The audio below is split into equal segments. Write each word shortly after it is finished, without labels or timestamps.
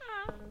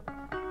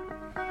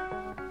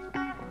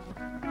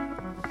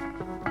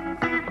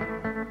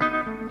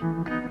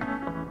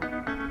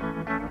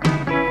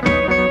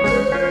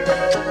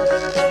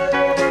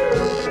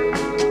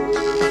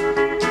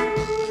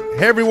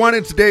Hey everyone,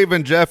 it's Dave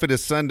and Jeff. It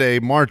is Sunday,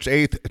 March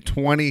 8th,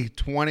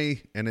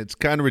 2020, and it's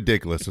kind of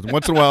ridiculous.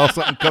 Once in a while,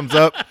 something comes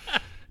up,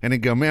 and they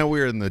go, man,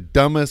 we're in the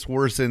dumbest,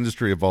 worst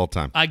industry of all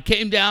time. I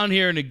came down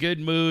here in a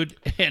good mood,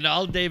 and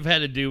all Dave had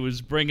to do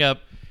was bring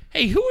up,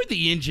 hey, who are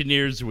the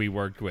engineers we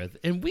worked with?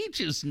 And we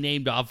just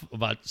named off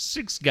about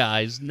 6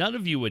 guys none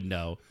of you would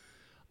know.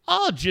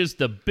 All just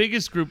the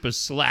biggest group of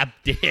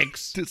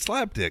slapdicks.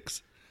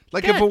 Slapdicks.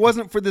 Like if it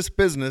wasn't for this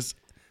business,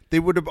 they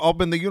would have all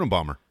been the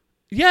Unabomber.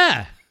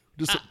 Yeah.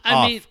 Just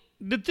I mean,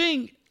 the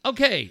thing,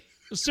 okay,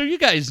 so you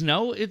guys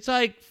know, it's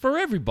like for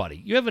everybody.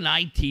 You have an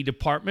IT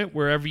department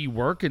wherever you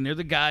work, and they're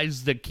the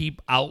guys that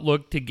keep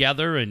Outlook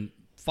together and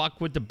fuck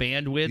with the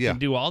bandwidth and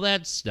do all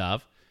that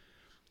stuff.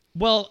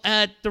 Well,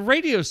 at the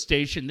radio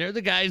station, they're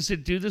the guys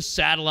that do the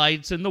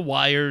satellites and the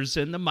wires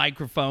and the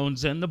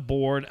microphones and the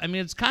board. I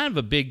mean, it's kind of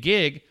a big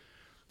gig.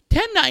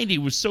 1090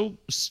 was so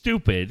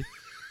stupid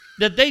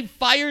that they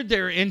fired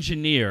their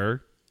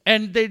engineer,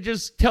 and they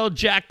just tell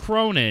Jack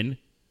Cronin,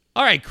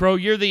 all right, Crow,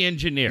 you're the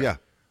engineer. Yeah.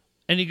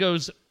 And he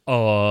goes,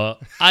 I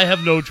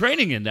have no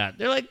training in that.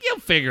 They're like, you'll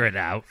figure it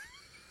out.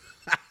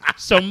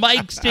 So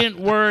mics didn't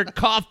work.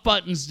 Cough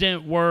buttons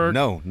didn't work.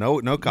 No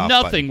cough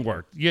Nothing button.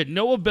 worked. You had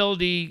no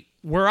ability.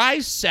 Where I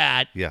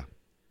sat Yeah.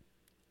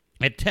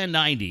 at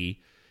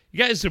 1090, you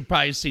guys have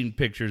probably seen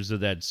pictures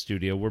of that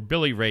studio where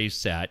Billy Ray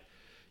sat.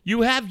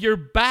 You have your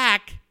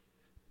back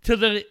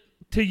to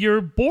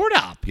your board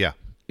op. Yeah.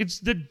 It's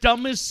the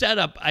dumbest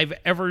setup I've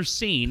ever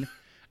seen,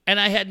 and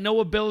I had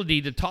no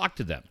ability to talk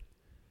to them.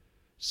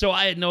 So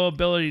I had no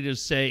ability to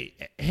say,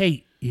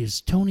 hey, is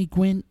Tony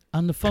Gwynn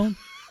on the phone?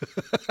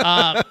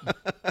 And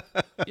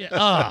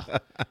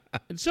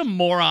some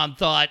moron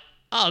thought,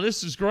 oh,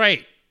 this is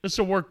great. This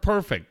will work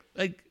perfect.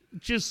 Like,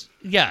 just,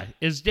 yeah,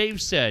 as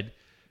Dave said,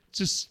 it's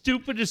the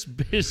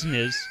stupidest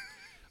business.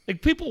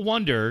 Like, people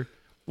wonder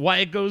why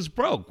it goes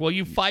broke. Well,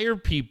 you fire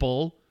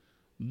people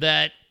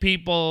that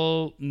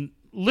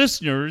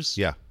listeners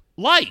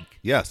like.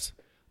 Yes.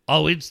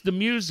 Oh, it's the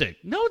music.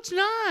 No, it's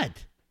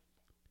not.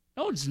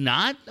 No, it's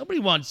not. Nobody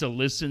wants to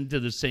listen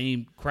to the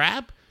same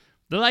crap.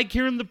 They like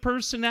hearing the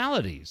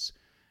personalities.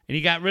 And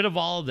you got rid of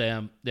all of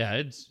them. Yeah,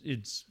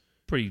 it's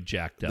pretty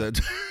jacked up.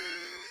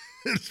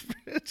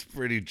 It's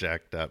pretty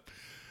jacked up.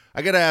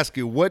 I got to ask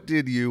you, what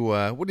did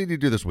you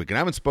do this weekend? I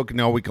haven't spoken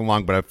all weekend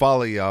long, but I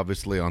follow you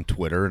obviously on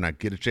Twitter, and I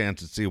get a chance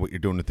to see what you're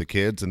doing with the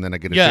kids, and then I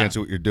get a chance to see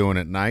what you're doing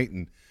at night,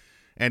 and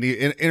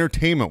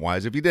entertainment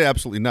wise, if you did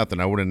absolutely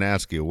nothing, I wouldn't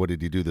ask you what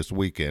did you do this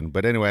weekend.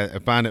 But anyway, I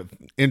find it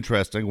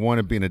interesting. One,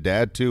 of being a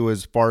dad. Two,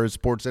 as far as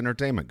sports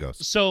entertainment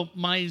goes. So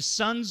my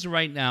sons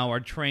right now are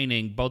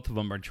training. Both of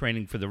them are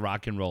training for the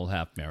Rock and Roll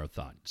Half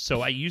Marathon.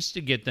 So I used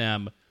to get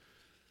them.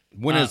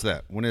 When is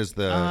that? When is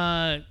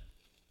the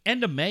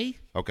end of May?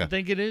 Okay, I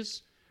think it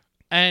is.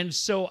 And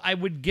so I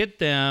would get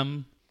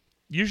them.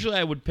 Usually,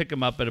 I would pick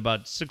them up at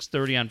about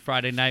 6:30 on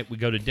Friday night. We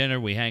go to dinner.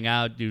 We hang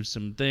out, do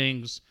some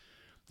things.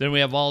 Then we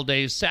have all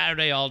day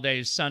Saturday, all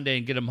day Sunday,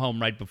 and get them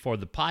home right before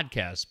the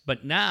podcast.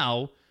 But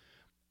now,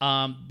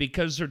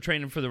 because they're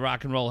training for the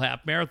Rock and Roll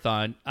Half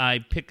Marathon, I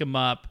pick them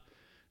up.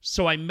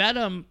 So I met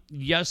them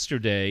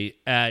yesterday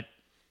at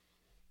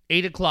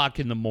 8 o'clock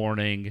in the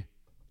morning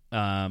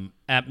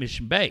at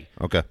Mission Bay.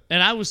 Okay.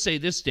 And I will say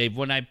this, Dave,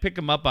 when I pick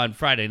them up on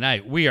Friday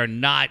night, we are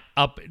not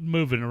up and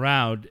moving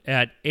around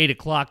at 8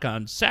 o'clock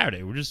on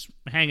Saturday. We're just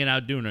hanging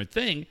out doing our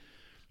thing.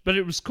 But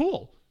it was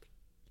cool.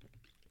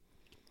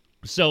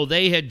 So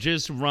they had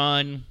just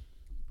run,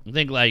 I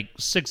think, like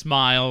 6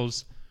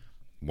 miles.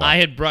 Wow. I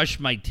had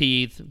brushed my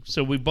teeth,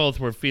 so we both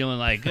were feeling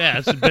like, yeah,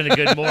 this has been a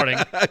good morning.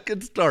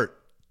 Good start.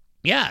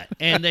 Yeah,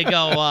 and they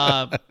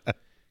go,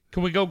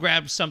 can we go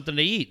grab something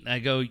to eat? And I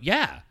go,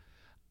 yeah.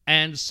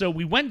 And so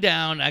we went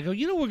down. I go,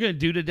 you know what we're going to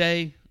do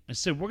today? I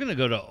said, we're going to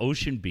go to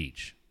Ocean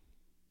Beach.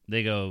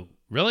 They go,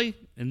 really?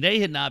 And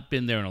they had not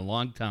been there in a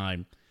long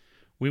time.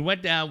 We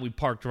went down. We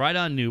parked right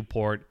on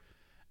Newport.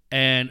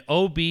 And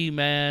OB,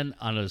 man,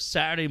 on a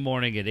Saturday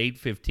morning at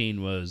 8:15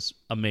 was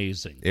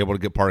amazing. Able to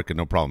get parking,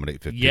 no problem at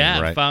 8:15. Yeah,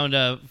 right? found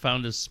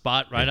a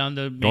spot right on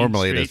the main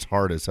Normally street. it's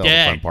hard as hell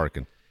to find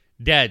parking.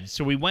 Dead.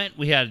 So we went.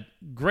 We had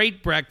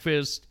great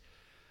breakfast,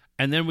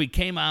 and then we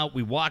came out.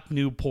 We walked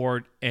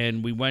Newport,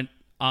 and we went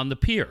on the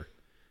pier,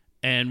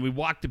 and we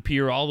walked the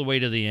pier all the way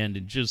to the end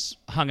and just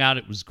hung out.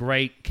 It was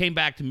great. Came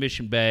back to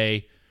Mission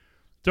Bay,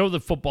 throw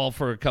the football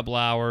for a couple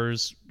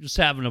hours, just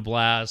having a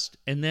blast,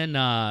 and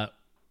then.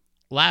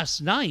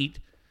 Last night,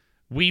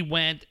 we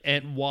went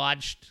and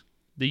watched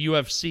the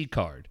UFC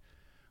card.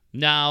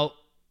 Now,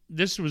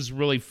 this was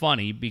really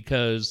funny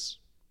because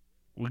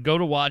we go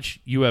to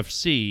watch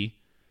UFC,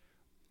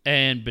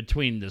 and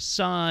between the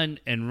sun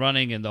and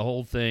running and the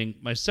whole thing,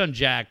 my son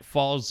Jack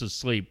falls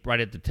asleep right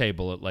at the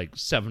table at like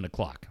 7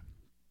 o'clock.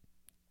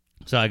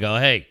 So I go,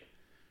 hey,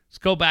 let's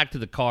go back to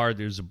the car.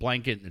 There's a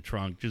blanket in the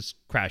trunk. Just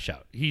crash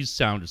out. He's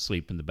sound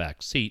asleep in the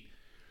back seat.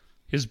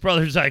 His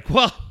brother's like,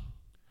 well,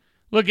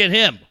 look at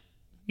him.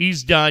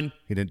 He's done.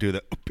 He didn't do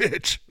that. Oh,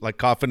 bitch. Like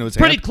coughing to his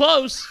Pretty hand.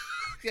 close.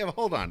 Yeah, but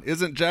hold on.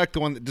 Isn't Jack the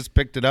one that just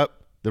picked it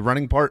up? The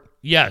running part?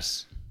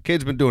 Yes.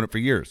 Cade's been doing it for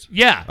years.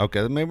 Yeah.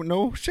 Okay, maybe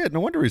no shit. No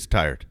wonder he's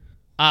tired.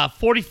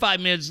 45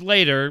 minutes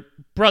later,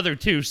 brother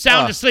 2,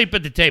 sound asleep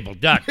at the table.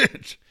 Done.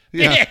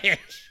 Yeah.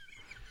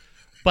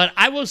 But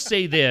I will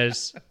say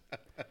this.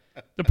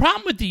 The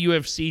problem with the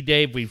UFC,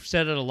 Dave, we've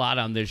said it a lot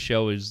on this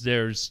show, is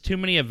there's too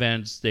many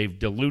events. They've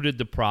diluted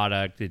the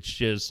product. It's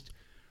just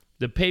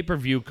the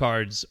pay-per-view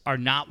cards are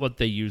not what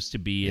they used to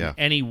be in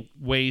any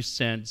way,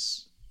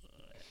 sense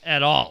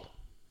at all.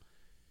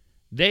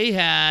 They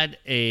had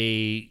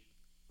a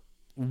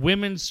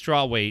women's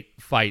strawweight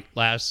fight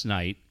last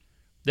night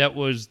that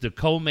was the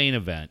co-main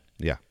event.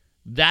 Yeah.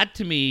 That,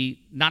 to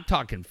me, not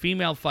talking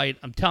female fight,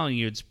 I'm telling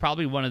you, it's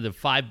probably one of the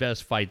 5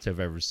 best fights I've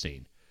ever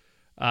seen.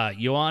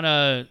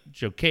 Joanna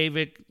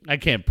Jokovic, I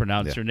can't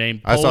pronounce her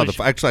name. I saw Polish,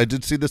 actually, I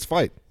did see this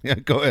fight. Yeah,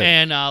 go ahead.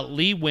 And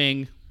Li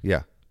Wing.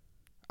 Yeah.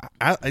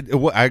 I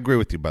agree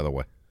with you, by the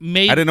way. I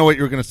didn't know what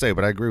you were going to say,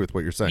 but I agree with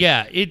what you're saying.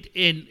 Yeah,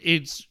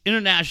 it's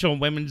International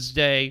Women's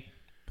Day.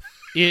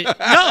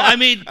 I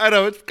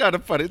know, it's kind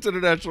of funny. It's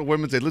International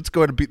Women's Day. Let's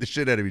go ahead and beat the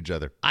shit out of each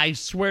other. I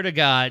swear to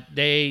God,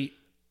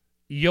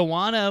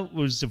 Joanna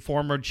was the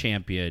former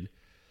champion.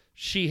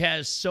 She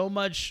has so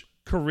much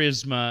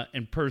charisma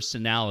and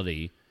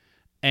personality.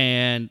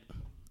 And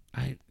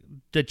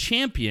the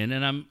champion,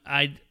 and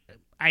I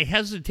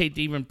hesitate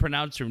to even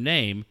pronounce her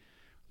name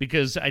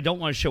because I don't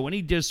want to show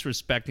any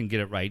disrespect and get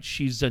it right.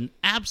 She's an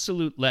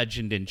absolute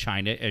legend in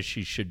China, as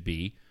she should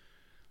be.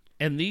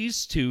 And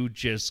these two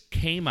just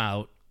came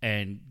out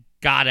and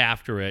got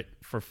after it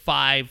for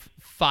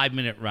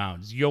 5-minute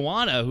rounds.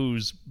 Joanna,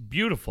 who's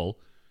beautiful,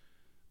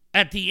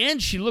 at the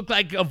end, she looked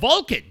like a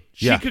Vulcan.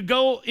 She could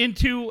go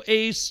into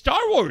a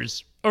Star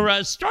Wars or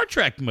a Star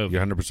Trek movie.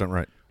 You're 100%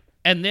 right.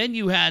 And then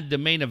you had the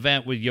main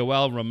event with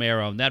Yoel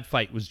Romero, and that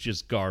fight was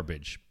just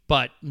garbage.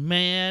 But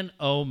man,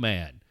 oh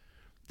man,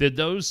 did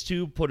those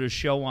two put a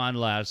show on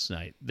last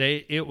night.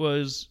 It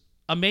was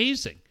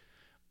amazing.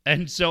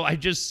 And so I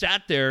just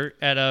sat there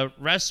at a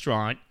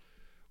restaurant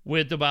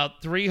with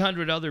about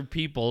 300 other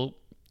people.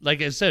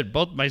 Like I said,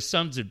 both my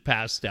sons had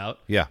passed out.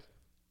 Yeah.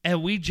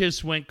 And we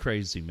just went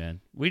crazy, man.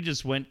 We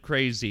just went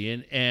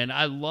crazy. And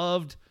I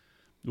loved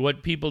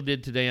what people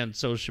did today on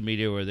social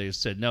media where they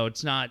said, no,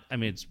 it's not. I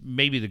mean, it's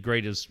maybe the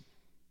greatest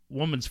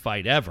women's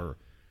fight ever,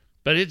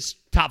 but it's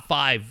top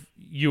 5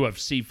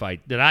 UFC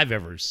fight that I've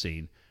ever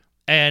seen.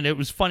 And it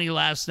was funny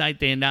last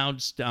night. They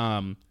announced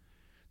the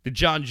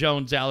John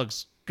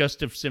Jones-Alex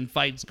Gustafsson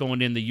fights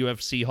going in the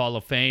UFC Hall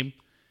of Fame.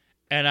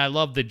 And I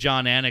love that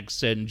John Anik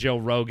said, and Joe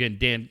Rogan,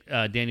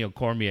 Daniel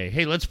Cormier,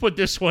 hey, let's put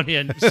this one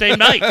in same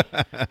night.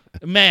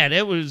 Man,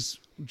 it was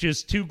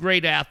just 2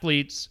 great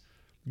athletes.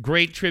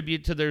 Great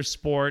tribute to their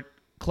sport,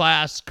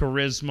 class,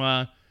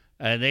 charisma,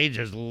 and they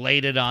just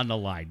laid it on the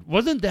line.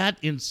 Wasn't that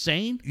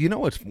insane? You know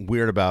what's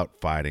weird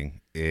about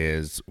fighting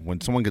is when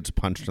someone gets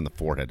punched in the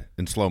forehead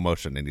in slow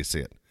motion and you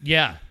see it.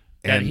 Yeah,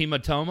 that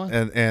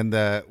hematoma. And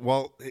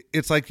well,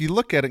 it's like you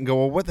look at it and go,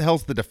 well, what the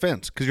hell's the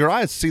defense? Because your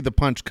eyes see the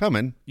punch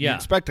coming. Yeah. You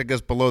expect, I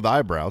guess, below the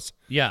eyebrows.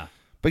 Yeah.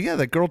 But yeah,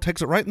 that girl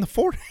takes it right in the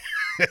forehead.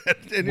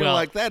 And you're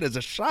like, that is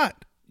a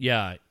shot.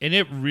 Yeah, and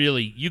it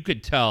really, you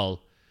could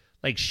tell.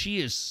 Like,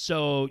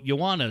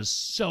 Joanna's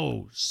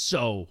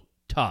so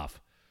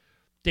tough.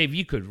 Dave,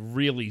 you could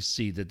really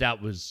see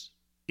that was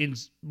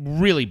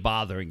really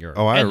bothering her.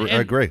 Oh, I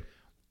agree.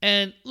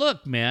 And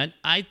look, man,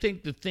 I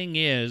think the thing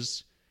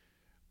is,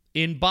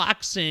 in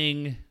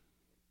boxing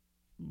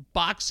in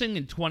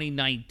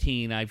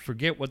 2019, I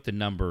forget what the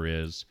number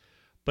is,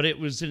 but it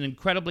was an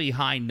incredibly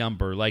high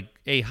number, like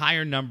a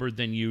higher number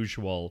than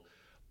usual,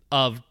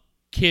 of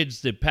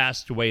kids that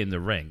passed away in the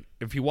ring.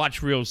 If you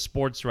watch Real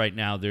Sports right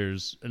now,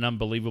 there's an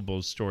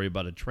unbelievable story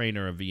about a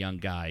trainer of a young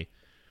guy,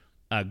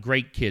 a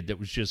great kid that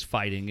was just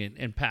fighting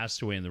and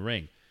passed away in the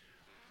ring.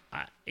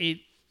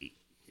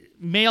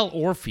 Male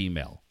or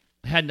female,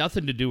 had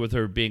nothing to do with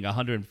her being a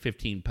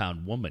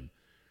 115-pound woman.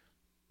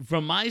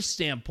 From my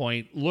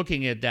standpoint,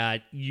 looking at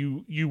that,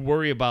 you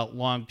worry about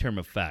long-term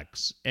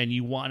effects, and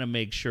you want to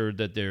make sure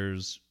that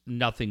there's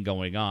nothing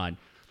going on.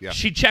 Yeah.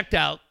 She checked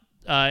out.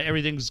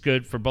 Everything's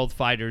good for both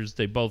fighters.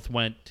 They both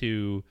went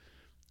to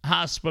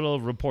hospital.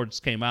 Reports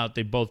came out.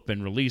 They've both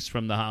been released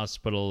from the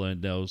hospital,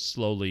 and they'll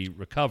slowly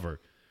recover.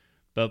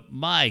 But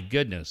my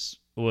goodness,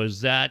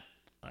 was that...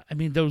 I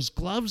mean, those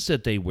gloves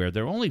that they wear,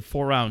 they're only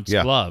 4-ounce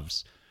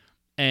gloves.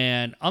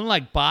 And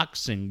unlike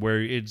boxing, where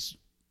it's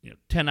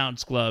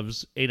 10-ounce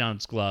gloves,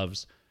 8-ounce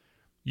gloves,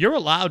 you're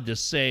allowed to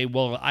say,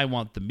 well, I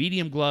want the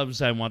medium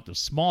gloves, I want the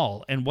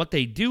small. And what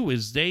they do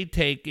is they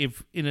take,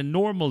 if in a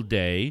normal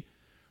day,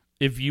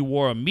 if you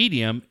wore a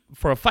medium,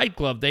 for a fight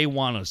glove, they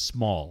want a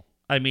small.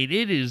 I mean,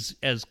 it is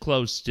as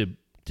close to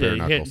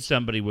hitting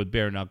somebody with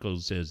bare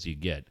knuckles as you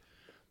get.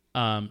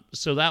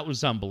 So that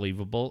was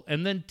unbelievable.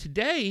 And then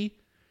today,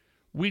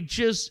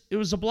 it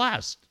was a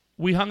blast.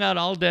 We hung out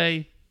all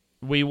day.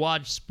 We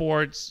watched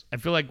sports. I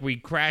feel like we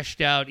crashed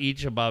out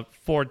each about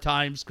 4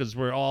 times because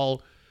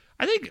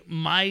I think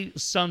my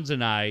sons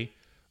and I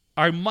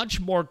are much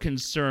more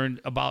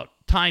concerned about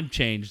time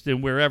change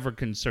than we're ever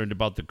concerned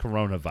about the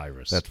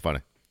coronavirus. That's funny.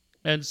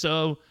 And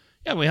so,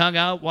 Yeah, we hung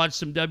out, watched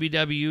some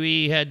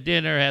WWE, had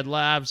dinner, had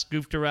laughs,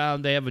 goofed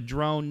around. They have a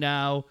drone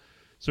now,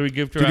 so we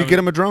goofed around. Did you get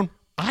him a drone?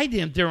 I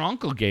didn't. Their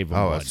uncle gave him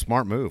Oh, one. a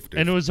smart move,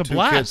 dude. And it was a 2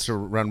 blast. kids to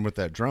run with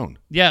that drone.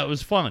 Yeah, it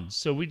was fun.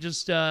 So we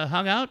just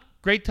hung out.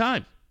 Great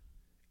time.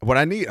 What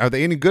I need, are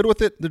they any good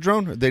with it, the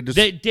drone? Or they just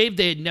Dave,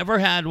 they had never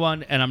had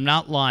one, and I'm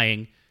not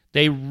lying.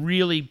 They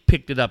really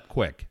picked it up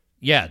quick.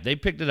 Yeah, they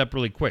picked it up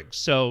really quick.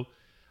 So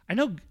I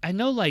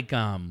know like,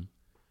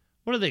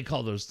 what do they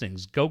call those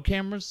things? Go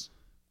cameras?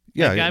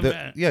 yeah,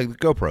 Like,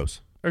 GoPros.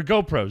 Or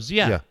GoPros,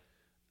 yeah.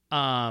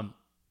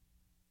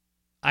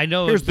 I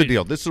know. Here's the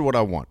deal. This is what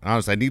I want.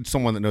 Honestly, I need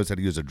someone that knows how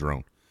to use a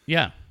drone.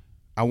 Yeah.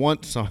 I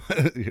want some.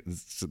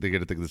 They're going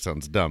to think this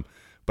sounds dumb,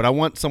 but I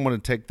want someone to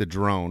take the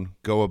drone,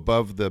 go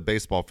above the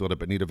baseball field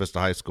up at Nita Vista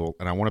High School,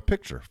 and I want a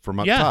picture from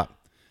up top.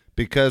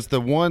 Because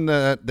the one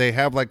that they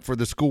have, like, for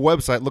the school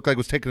website looked like it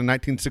was taken in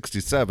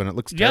 1967. It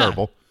looks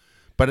terrible.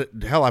 But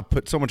hell, I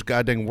put so much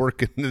goddamn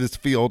work into this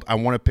field. I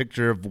want a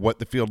picture of what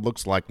the field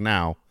looks like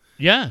now.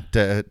 Yeah.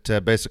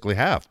 To basically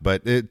have.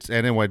 But it's,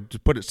 anyway, to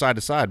put it side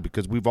to side,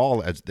 because we've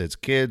all, as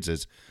kids,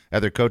 as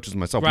other coaches,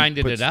 myself,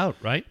 grinded it out,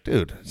 right?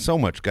 Dude, so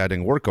much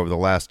goddamn work over the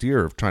last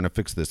year of trying to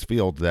fix this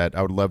field that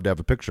I would love to have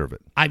a picture of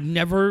it. I've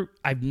never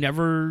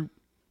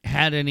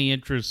had any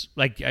interest.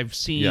 Like, I've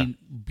seen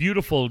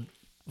beautiful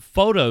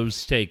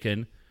photos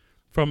taken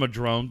from a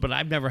drone, but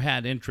I've never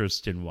had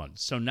interest in one.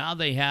 So now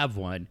they have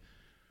one.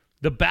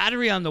 The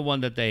battery on the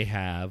one that they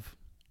have,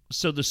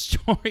 so the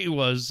story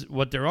was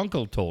what their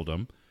uncle told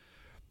them,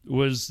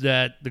 was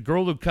that the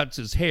girl who cuts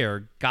his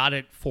hair got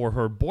it for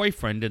her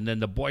boyfriend, and then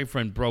the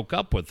boyfriend broke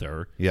up with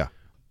her. Yeah.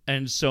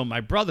 And so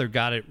my brother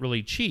got it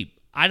really cheap.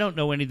 I don't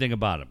know anything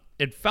about them.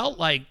 It felt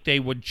like they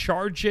would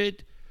charge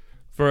it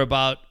for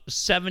about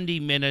 70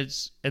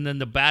 minutes, and then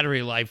the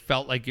battery life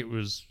felt like it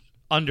was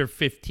under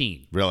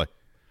 15. Really?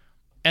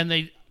 And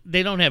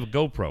they don't have a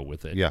GoPro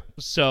with it. Yeah.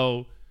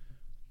 So,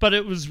 but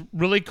it was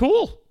really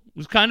cool. It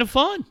was kind of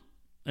fun.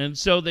 And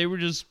so they were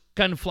just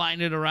kind of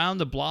flying it around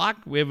the block.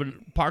 We have a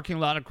parking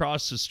lot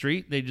across the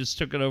street. They just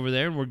took it over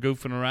there, and we're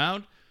goofing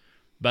around.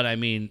 But, I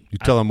mean... You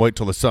tell them wait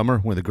till the summer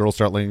when the girls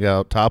start laying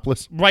out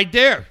topless? Right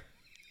there.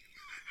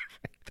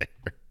 Right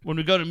there. When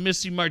we go to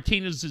Missy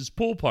Martinez's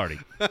pool party.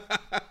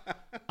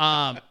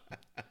 But,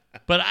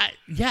 I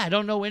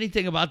don't know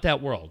anything about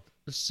that world.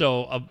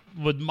 So,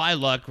 with my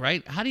luck,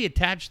 right, how do you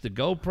attach the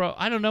GoPro?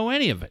 I don't know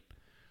any of it.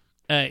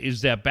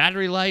 Is that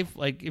battery life?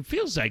 Like, it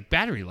feels like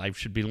battery life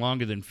should be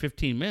longer than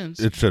 15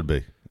 minutes. It should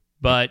be.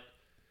 But,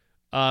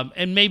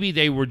 and maybe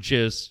they were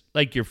just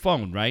like your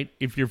phone, right?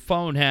 If your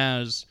phone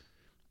has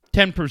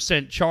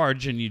 10%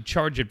 charge and you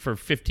charge it for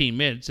 15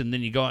 minutes and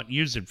then you go out and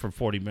use it for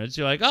 40 minutes,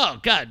 you're like, oh,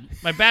 God,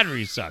 my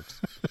battery sucks.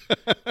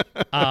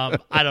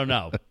 I don't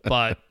know.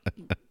 But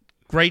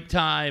great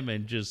time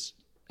and just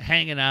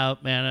hanging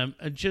out, man.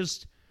 I'm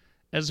just,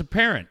 as a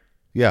parent.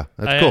 Yeah,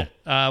 that's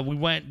cool. We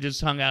went,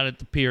 just hung out at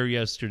the pier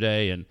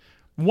yesterday. And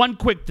one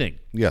quick thing.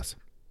 Yes.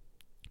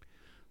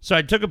 So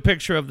I took a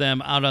picture of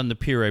them out on the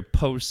pier. I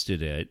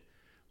posted it.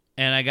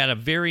 And I got a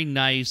very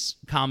nice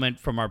comment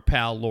from our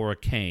pal Laura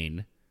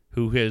Kane,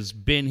 who has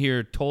been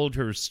here, told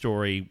her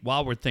story.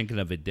 While we're thinking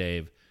of it,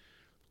 Dave,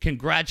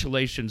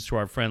 congratulations to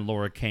our friend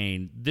Laura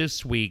Kane.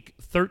 This week,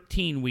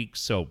 13 weeks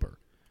sober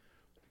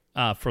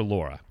for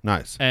Laura.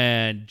 Nice.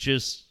 And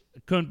just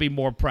couldn't be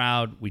more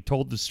proud. We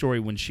told the story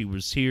when she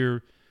was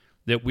here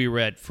that we were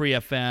at Free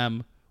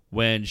FM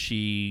when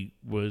she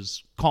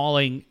was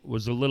calling,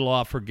 was a little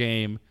off her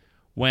game,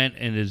 went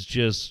and is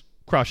just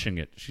crushing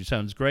it. She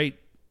sounds great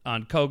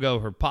on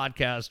Kogo, her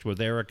podcast with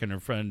Eric and her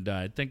friend,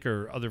 I think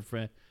her other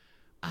friend.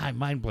 I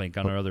mind blank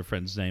on her other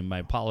friend's name. My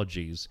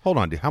apologies. Hold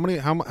on, dude.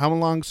 How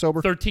long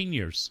sober? 13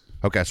 years.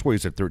 Okay, I swear you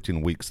said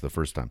 13 weeks the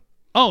first time.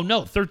 Oh,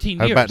 no, 13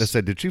 years. I was about to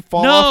say, did she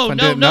fall off?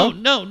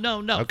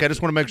 No. Okay, I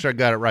just want to make sure I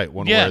got it right.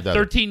 One way or the other.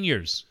 13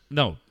 years.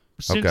 No,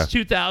 since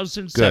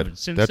 2007. Good.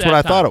 Since That's that what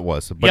I time. thought it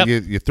was. But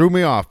you threw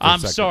me off for a I'm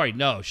second. sorry.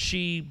 No,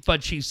 she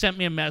sent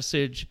me a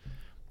message,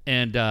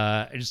 and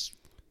I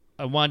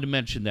wanted to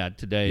mention that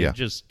today. Yeah. And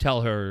just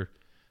tell her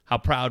how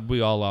proud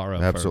we all are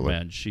of Absolutely. her,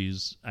 man.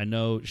 I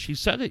know she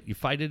said it. You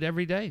fight it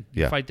every day.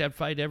 You Yeah. fight that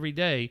fight every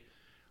day.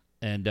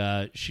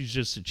 And she's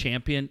just a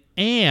champion.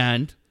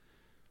 And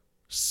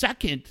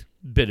second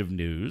bit of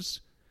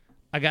news,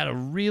 I got a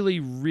really,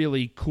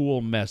 really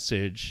cool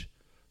message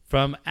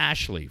from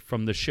Ashley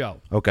from the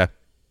show. Okay.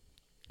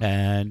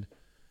 And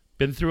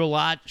been through a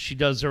lot. She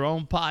does her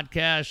own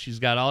podcast. She's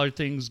got all her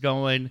things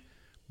going.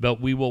 But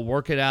we will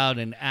work it out,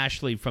 and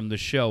Ashley from the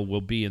show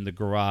will be in the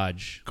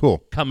garage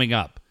Cool. coming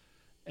up.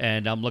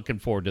 And I'm looking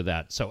forward to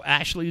that. So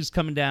Ashley's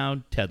coming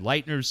down. Ted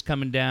Leitner's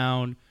coming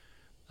down.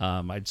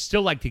 I'd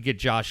still like to get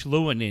Josh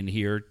Lewin in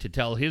here to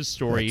tell his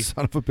story. That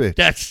son of a bitch.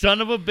 That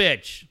son of a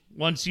bitch.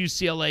 Once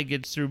UCLA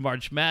gets through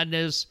March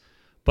Madness.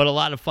 But a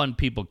lot of fun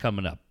people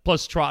coming up.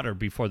 Plus Trotter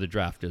before the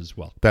draft as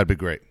well. That'd be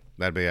great.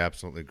 That'd be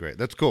absolutely great.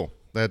 That's cool.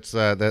 That's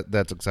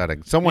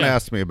exciting. Someone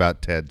asked me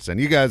about Ted, saying,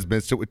 you guys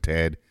missed it with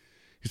Ted.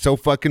 He's so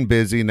fucking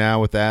busy now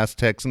with the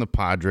Aztecs and the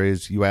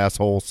Padres, you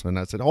assholes. And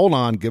I said, hold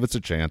on, give us a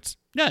chance.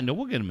 Yeah, no,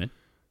 we'll get him in.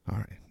 All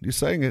right. You're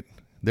saying it.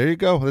 There you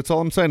go. That's all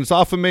I'm saying. It's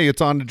off of me.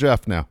 It's on to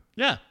Jeff now.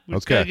 Yeah, we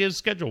just Okay. got to get his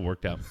schedule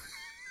worked out.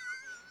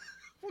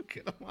 We'll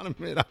get him on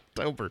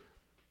mid-October.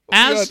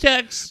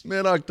 Aztecs.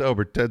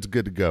 Mid-October. Ted's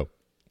good to go.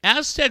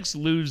 Aztecs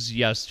lose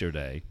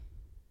yesterday.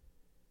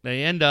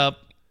 They end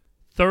up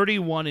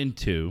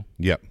 31-2.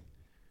 Yep.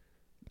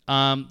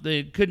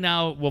 They could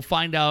now. We'll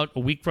find out a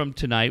week from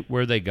tonight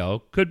where they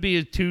go. Could be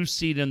a 2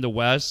 seed in the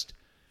West,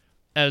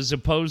 as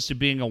opposed to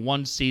being a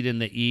 1 seed in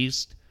the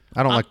East.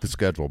 I don't like the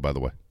schedule, by the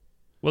way.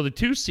 Well, the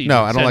 2 seed.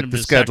 No, would I don't send like them the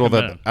to schedule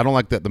Sacramento. I don't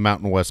like that the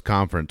Mountain West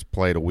Conference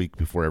played a week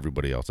before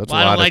everybody else. That's Well,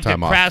 a I lot don't like of time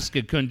that off.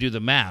 Kraska couldn't do the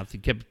math. He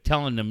kept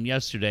telling them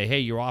yesterday, "Hey,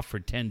 you're off for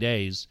 10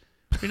 days.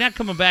 You're not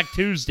coming back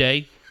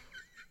Tuesday."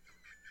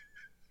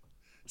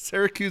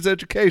 Syracuse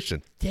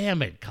education.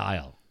 Damn it,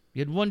 Kyle. You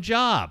had one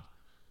job.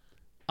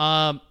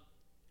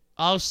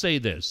 I'll say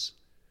this.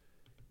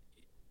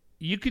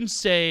 You can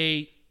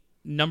say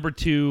number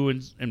 2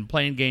 and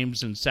playing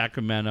games in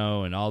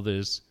Sacramento and all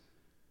this.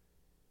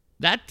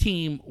 That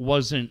team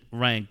wasn't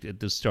ranked at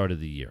the start of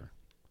the year.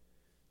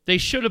 They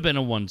should have been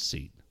a 1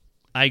 seed.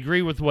 I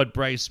agree with what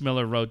Bryce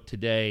Miller wrote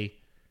today.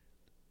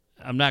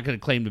 I'm not going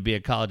to claim to be a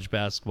college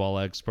basketball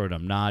expert.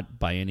 I'm not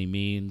by any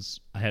means.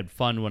 I had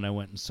fun when I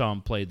went and saw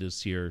him play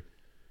this year.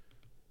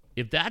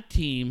 If that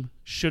team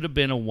should have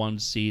been a 1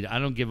 seed, I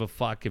don't give a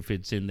fuck if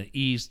it's in the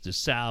East, the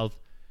South,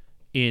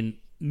 in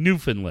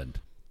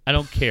Newfoundland. I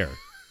don't care.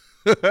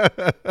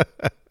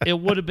 It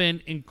would have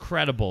been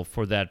incredible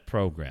for that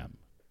program.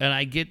 And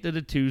I get that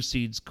a 2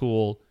 seed's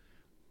cool.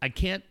 I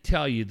can't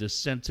tell you the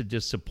sense of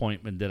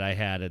disappointment that I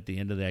had at the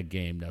end of that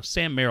game. Now,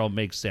 Sam Merrill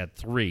makes that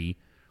 3,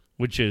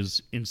 which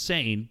is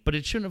insane, but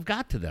it shouldn't have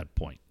got to that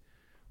point.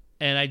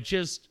 And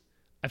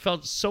I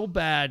felt so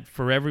bad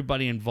for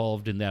everybody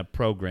involved in that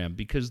program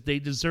because they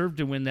deserved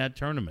to win that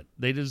tournament.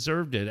 They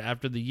deserved it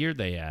after the year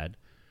they had.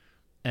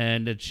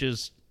 And it's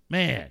just,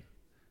 man,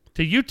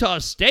 to Utah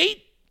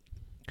State?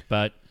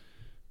 But,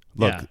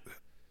 Look, yeah.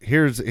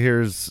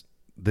 here's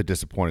the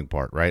disappointing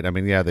part, right? I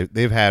mean, yeah,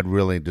 they've had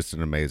really just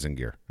an amazing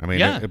year. I mean,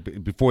 Yeah.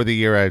 Before the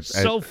year,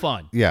 So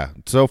fun. Yeah,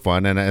 so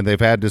fun, and they've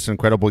had this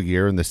incredible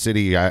year. And the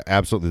city,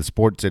 absolutely, the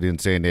sports city in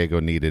San Diego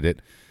needed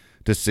it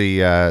to see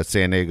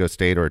San Diego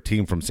State or a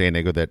team from San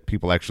Diego that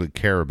people actually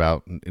care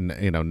about,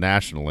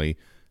 nationally,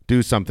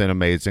 do something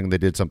amazing. They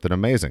did something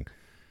amazing.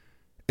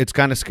 It's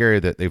kind of scary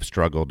that they've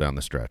struggled down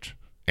the stretch,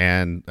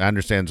 and I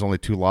understand it's only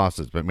 2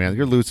 losses, but man,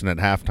 you're losing at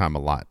halftime a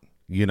lot.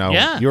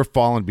 Yeah. You're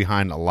falling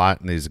behind a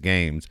lot in these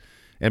games.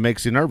 It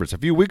makes you nervous. A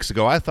few weeks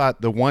ago, I thought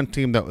the one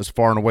team that was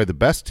far and away the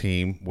best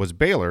team was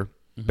Baylor.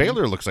 Mm-hmm.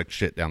 Baylor looks like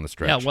shit down the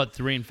stretch. Yeah, what,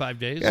 3 and 5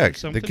 days? Yeah, or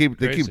something?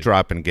 they keep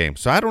dropping games.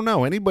 So I don't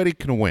know. Anybody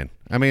can win.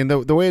 I mean,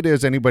 the way it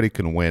is, anybody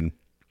can win.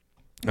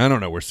 I don't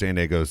know where San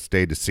Diego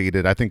State is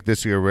seated. I think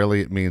this year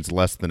really it means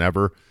less than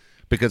ever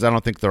because I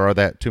don't think there are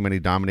that too many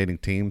dominating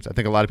teams. I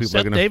think a lot of people Seth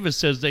are going to Davis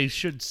says they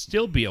should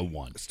still be a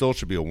 1. still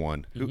should be a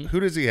 1. Mm-hmm. Who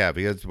does he have?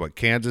 He has what?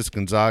 Kansas,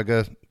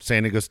 Gonzaga,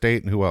 San Diego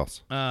State, and who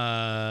else?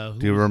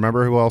 Do you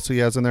remember who else he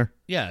has in there?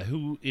 Yeah,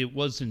 it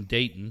wasn't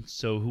Dayton,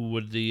 so who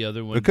would the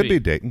other one It could be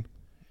Dayton.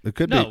 It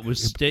could No, be. it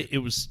was State. It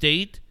was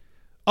State.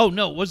 Oh,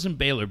 no, it wasn't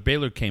Baylor.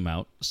 Baylor came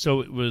out.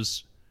 So it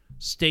was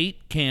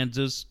State,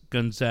 Kansas,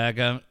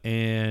 Gonzaga,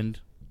 and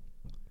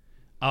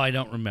I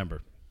don't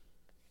remember.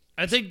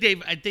 I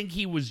think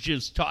he was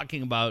just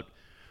talking about.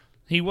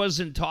 He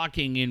wasn't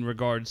talking in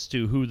regards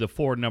to who the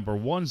 4 number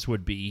 1s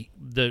would be.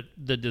 The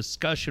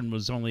discussion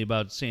was only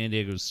about San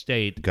Diego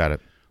State, Got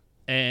it.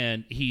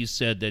 and he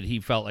said that he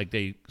felt like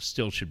they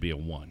still should be a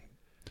 1.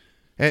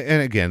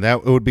 And again,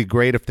 it would be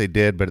great if they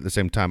did, but at the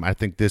same time, I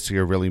think this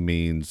year really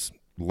means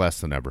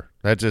less than ever.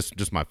 That's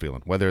just my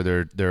feeling. Whether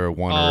they're a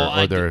 1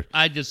 or they're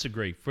I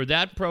disagree. For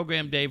that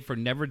program, Dave, for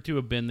never to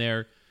have been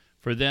there,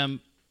 for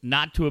them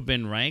not to have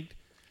been ranked,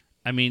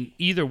 I mean,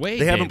 either way,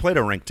 they Dave, haven't played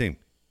a ranked team.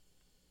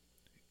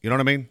 You know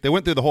what I mean? They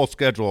went through the whole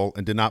schedule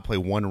and did not play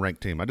one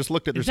ranked team. I just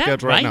looked at their Is that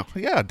schedule right right?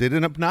 now. Yeah, they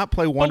did not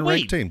play one But wait,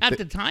 ranked team. At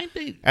the time,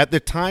 At the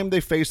time they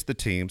faced the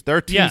teams, there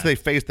are teams Yeah. they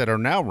faced that are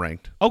now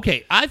ranked.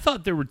 okay, I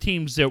thought there were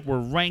teams that were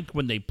ranked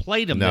when they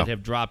played them No. that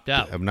have dropped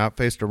out. Have not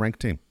faced a ranked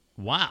team.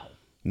 Wow.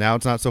 Now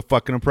it's not so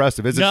fucking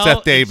impressive, is it, No,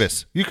 Seth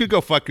Davis? You could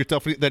go fuck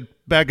yourself with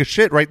that bag of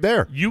shit right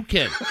there. You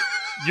can.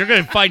 You're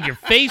going to find your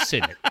face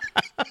in it.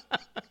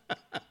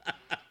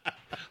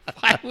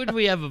 Why would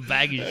we have a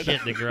bag of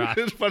shit in the garage?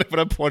 It's funny when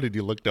I pointed,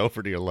 you looked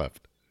over to your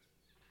left.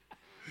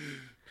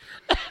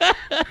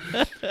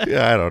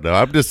 Yeah, I don't know.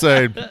 I'm just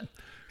saying.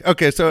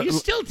 Okay, so You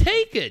still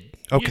take it.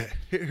 okay,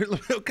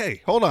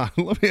 okay. Hold on.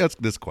 Let me ask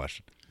this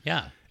question: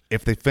 Yeah.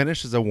 if they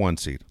finish as a 1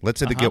 seed, let's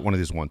say they get one of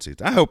these 1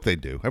 seeds. I hope they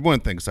do. Everyone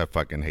thinks I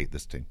fucking hate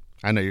this team.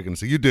 I know you're going to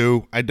say you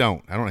do. I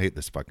don't. I don't hate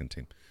this fucking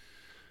team.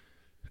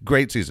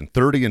 Great season,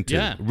 30-2,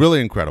 Yeah. really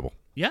incredible.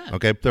 Yeah.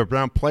 Okay, there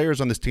are players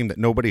on this team that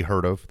nobody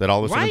heard of. That all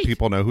of a sudden Right.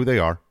 people know who they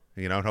are.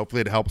 You know, and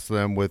hopefully it helps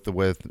them with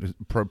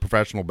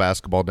professional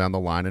basketball down the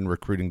line and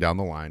recruiting down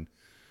the line.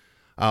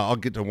 I'll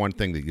get to one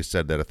thing that you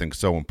said that I think is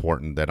so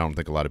important that I don't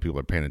think a lot of people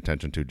are paying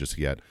attention to just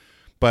yet.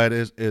 But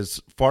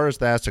as far as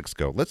the Aztecs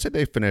go, let's say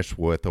they finish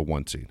with a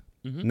 1 seed.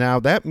 Now,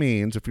 that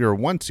means if you're a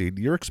 1 seed,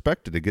 you're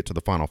expected to get to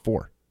the Final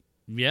Four.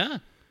 Yeah.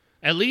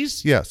 At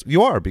least. Yes,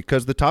 you are,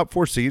 because the top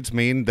 4 seeds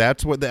mean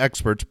that's what the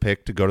experts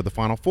pick to go to the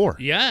Final Four.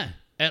 Yeah.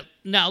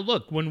 Now,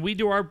 look, when we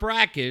do our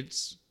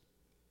brackets,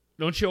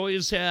 don't you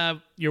always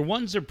have your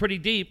ones are pretty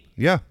deep?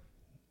 Yeah.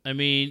 I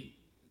mean,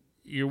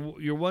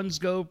 your ones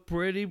go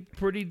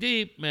pretty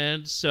deep,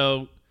 man.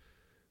 So,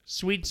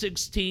 Sweet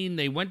 16,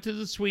 they went to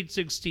the Sweet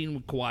 16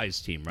 with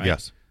Kawhi's team, right?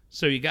 Yes.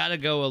 So you got to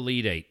go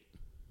Elite 8.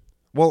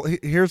 Well,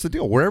 here's the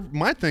deal.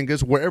 My thing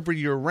is wherever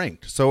you're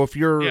ranked. So if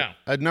you're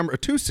a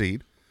 2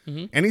 seed,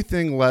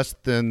 anything less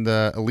than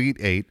the Elite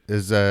 8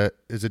 is a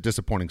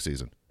disappointing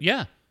season.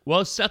 Yeah.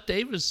 Well, Seth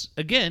Davis,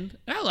 again,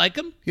 I like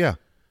him. Yeah.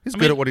 He's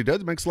good at what he does.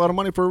 He makes a lot of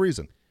money for a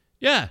reason.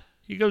 Yeah.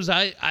 He goes,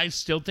 I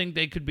still think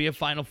they could be a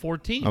Final Four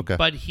team. Okay.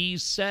 But he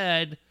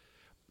said,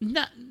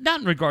 not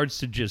in regards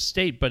to just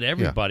State, but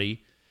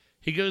everybody,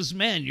 he goes,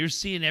 man, you're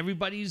seeing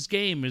everybody's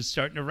game is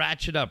starting to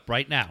ratchet up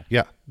right now.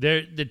 Yeah.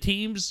 The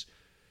teams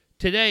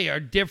today are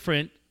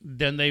different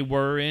than they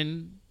were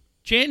in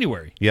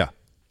January. Yeah.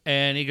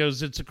 And he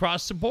goes, it's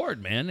across the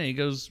board, man. And he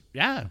goes,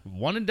 yeah,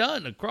 one and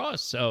done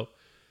across. So,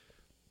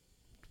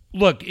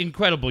 look,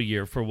 incredible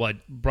year for what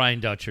Brian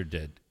Dutcher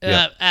did.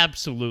 Yeah.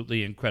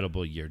 Absolutely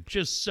incredible year.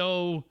 Just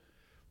so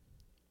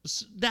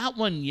that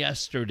one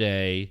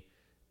yesterday,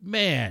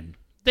 man,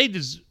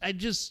 I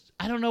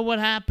don't know what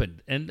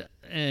happened.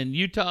 And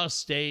Utah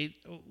State,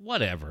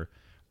 whatever.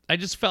 I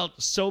just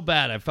felt so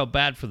bad. I felt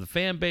bad for the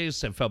fan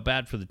base. I felt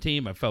bad for the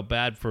team. I felt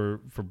bad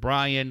for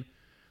Brian.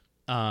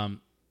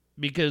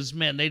 Because,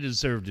 man, they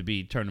deserve to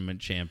be tournament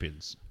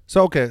champions.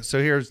 So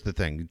here's the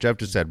thing. Jeff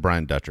just said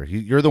Brian Dutcher.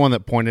 You're the one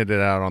that pointed it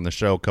out on the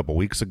show a couple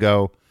weeks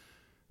ago.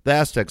 The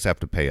Aztecs have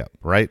to pay up,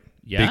 right?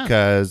 Yeah.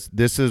 Because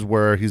this is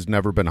where he's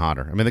never been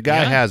hotter. I mean, the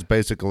guy has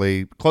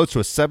basically close to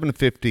a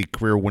 750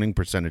 career winning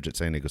percentage at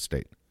San Diego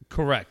State.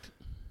 Correct.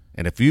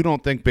 And if you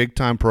don't think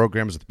big-time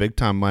programs with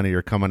big-time money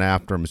are coming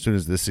after him as soon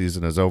as this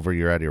season is over,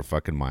 you're out of your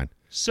fucking mind.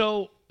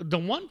 So the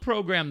one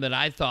program that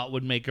I thought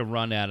would make a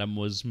run at him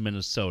was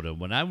Minnesota.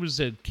 When I was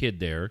a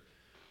kid there,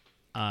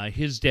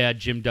 his dad,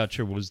 Jim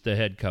Dutcher, was the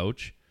head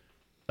coach.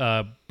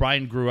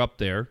 Brian grew up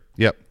there.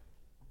 Yep.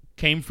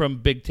 Came from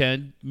Big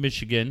Ten,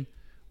 Michigan,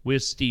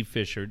 with Steve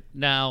Fisher.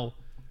 Now,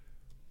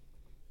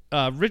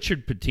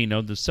 Richard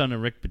Pitino, the son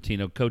of Rick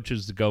Pitino,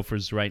 coaches the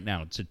Gophers right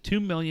now. It's a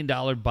 $2 million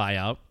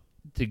buyout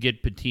to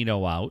get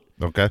Pitino out.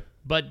 Okay.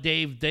 But,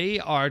 Dave, they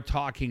are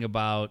talking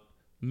about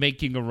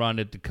making a run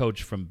at the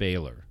coach from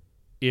Baylor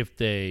if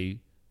they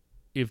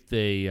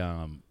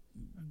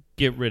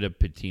get rid of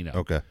Pitino.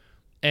 Okay.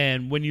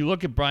 And when you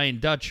look at Brian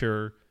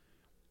Dutcher,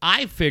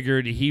 I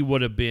figured he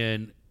would have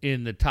been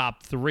in the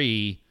top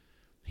 3.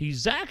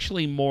 He's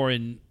actually more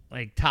in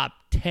like top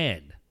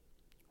 10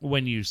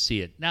 when you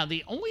see it. Now,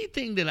 the only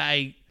thing that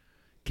I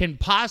can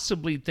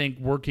possibly think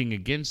working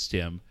against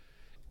him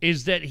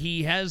is that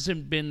he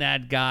hasn't been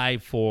that guy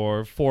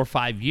for 4 or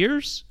 5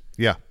 years.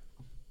 Yeah.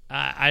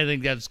 I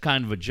think that's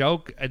kind of a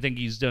joke. I think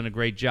he's done a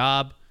great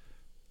job,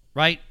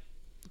 right?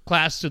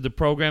 Class to the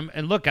program.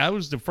 And look, I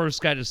was the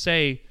first guy to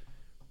say,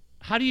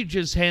 how do you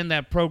just hand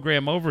that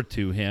program over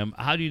to him?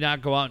 How do you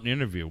not go out and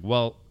interview?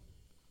 Well,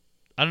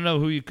 I don't know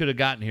who you could have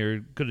gotten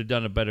here. Could have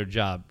done a better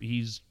job.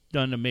 He's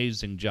done an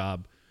amazing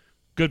job.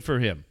 Good for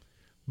him.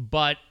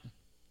 But,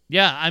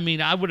 yeah, I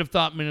mean, I would have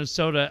thought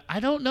Minnesota. I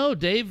don't know,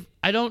 Dave.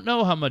 I don't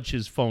know how much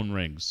his phone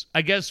rings.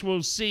 I guess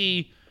we'll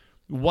see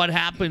what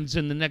happens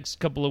in the next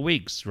couple of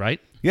weeks,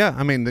 right? Yeah,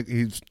 I mean,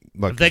 he's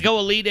look. If they go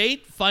Elite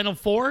 8, Final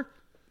 4.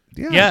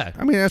 Yeah.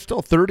 I mean, that's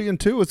still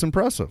 30-2. It's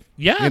impressive.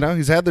 Yeah. You know,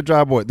 he's had the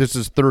job. This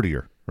is third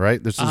year,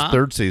 right? This is his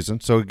third season.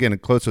 So again,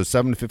 close to a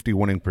 750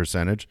 winning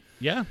percentage.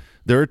 Yeah.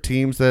 There are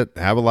teams that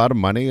have a lot of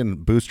money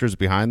and boosters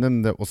behind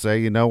them that will say,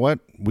 you know what,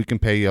 we can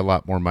pay you a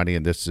lot more money,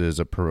 and this is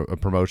a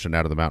promotion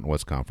out of the Mountain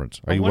West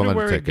Conference. Are you willing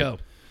to take it?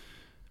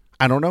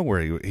 I don't know where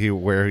he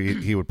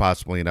would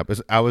possibly end up.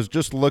 I was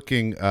just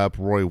looking up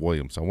Roy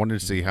Williams. I wanted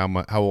to see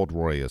how old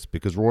Roy is,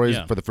 because Roy is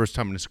for the first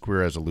time in his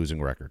career has a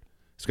losing record.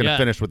 He's going to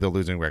finish with a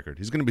losing record.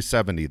 He's going to be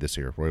 70 this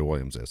year, Roy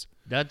Williams is.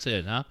 That's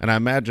it, huh? And I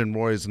imagine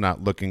Roy's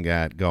not looking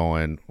at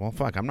going, well,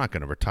 fuck, I'm not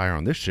going to retire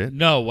on this shit.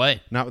 No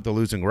way. Not with the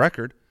losing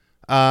record.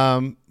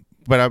 But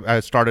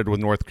I started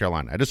with North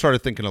Carolina. I just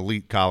started thinking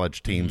elite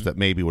college teams that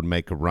maybe would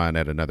make a run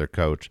at another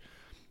coach.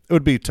 It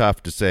would be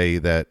tough to say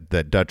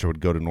that Dutcher would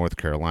go to North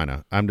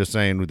Carolina. I'm just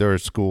saying there are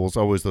schools,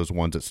 always those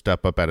ones that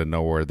step up out of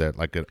nowhere, that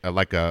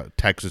like a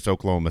Texas,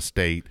 Oklahoma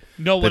State,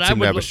 that seem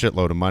to have a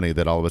shitload of money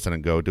that all of a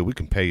sudden go, dude, we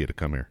can pay you to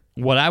come here.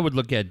 What I would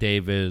look at,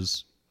 Dave,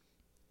 is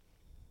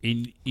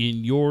in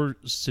your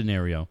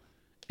scenario,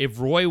 if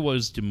Roy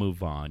was to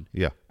move on,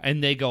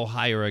 and they go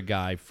hire a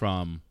guy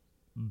from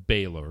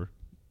Baylor,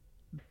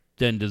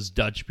 then does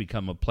Dutch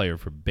become a player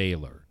for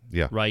Baylor?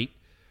 Yeah. Right?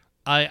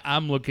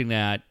 I'm looking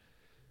at,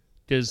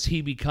 does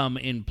he become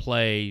in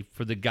play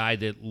for the guy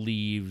that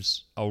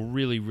leaves a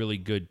really, really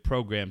good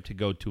program to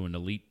go to an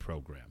elite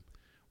program?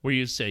 Where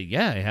you say,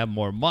 yeah, I have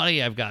more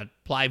money, I've got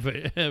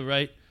private,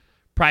 right?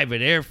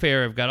 private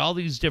airfare. I've got all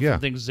these different Yeah.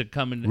 things that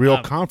come in.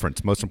 Real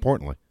conference, most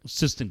importantly.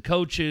 Assistant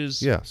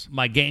coaches. Yes.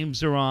 My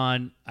games are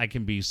on. I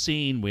can be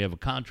seen. We have a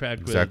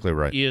contract Exactly with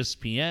right.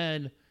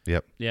 ESPN.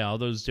 Yep. Yeah, all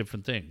those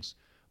different things.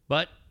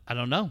 But I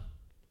don't know.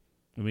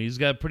 I mean, he's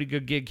got a pretty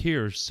good gig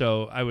here,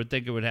 so I would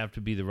think it would have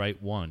to be the right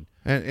one.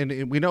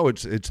 And we know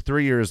it's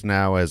 3 years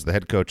now as the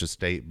head coach of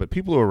State, but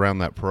people who are around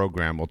that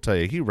program will tell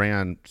you he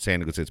ran San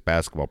Diego State's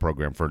basketball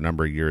program for a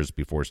number of years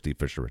before Steve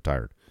Fisher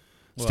retired.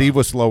 Well, Steve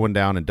was slowing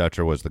down, and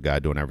Dutcher was the guy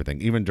doing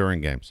everything, even during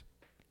games.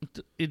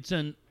 It's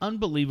an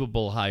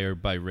unbelievable hire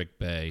by Rick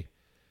Bay,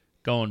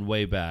 going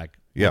way back.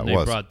 Yeah, when it they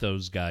was. brought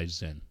those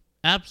guys in.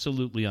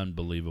 Absolutely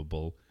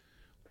unbelievable.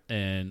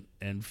 And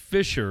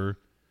Fisher,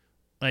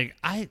 like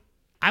I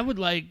would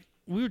like.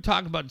 We were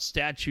talking about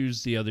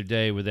statues the other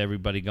day with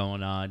everybody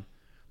going on.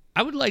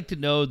 I would like to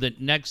know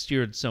that next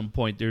year at some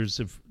point there's.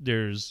 I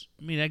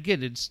mean, I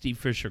get it's Steve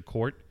Fisher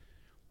Court.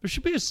 There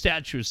should be a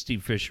statue of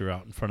Steve Fisher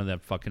out in front of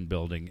that fucking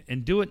building,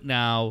 and do it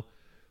now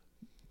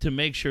to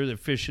make sure that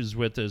Fish is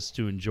with us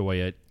to enjoy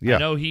it. Yeah. I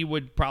know he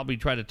would probably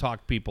try to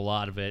talk people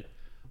out of it.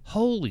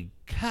 Holy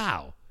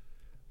cow.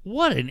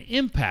 What an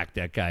impact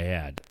that guy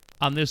had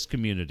on this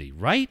community,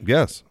 right?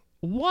 Yes.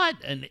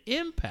 What an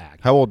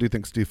impact. How old do you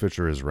think Steve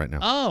Fisher is right now?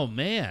 Oh,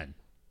 man.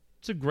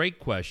 It's a great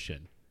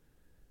question.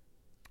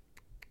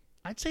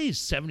 I'd say he's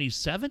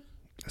 77.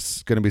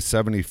 It's going to be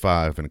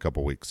 75 in a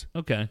couple weeks.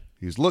 Okay.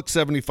 He's looked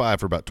 75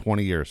 for about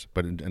 20 years,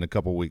 but in a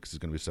couple weeks he's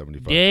going to be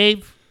 75.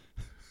 Dave,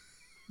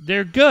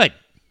 they're good.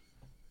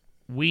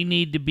 We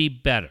need to be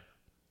better.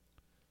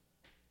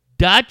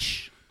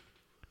 Dutch,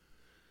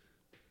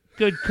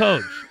 good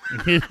coach.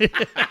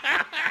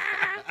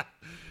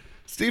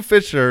 Steve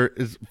Fisher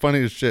is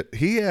funny as shit.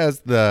 He has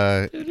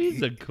Dude, he's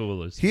the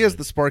coolest. he has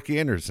the Sparky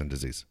Anderson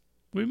disease,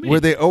 What do you mean? where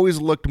they always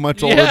looked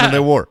much older Yeah. than they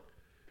were.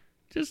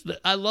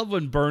 I love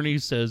when Bernie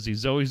says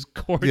he's always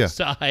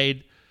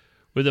courtside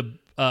with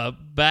a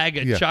bag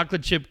of Yeah.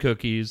 chocolate chip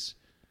cookies,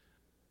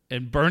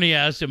 and Bernie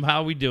asked him,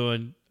 "How we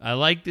doing? I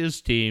like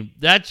this team."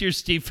 That's your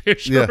Steve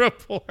Fisher Yeah.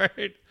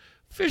 report.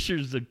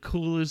 Fisher's the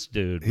coolest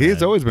dude. He's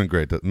man. always been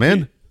great.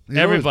 Man, he's always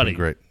Everybody. been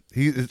great.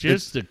 It's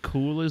just the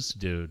coolest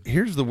dude.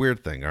 here's the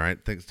weird thing, all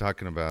right? Things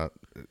talking about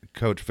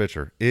Coach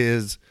Fisher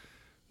is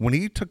when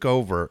he took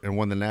over and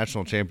won the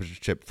national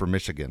championship for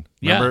Michigan.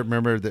 Yeah.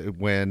 Remember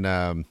when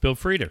Bill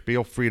Frieder.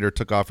 Bill Frieder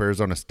took off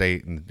Arizona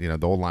State, and the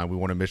old line, we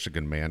want a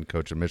Michigan man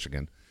coach in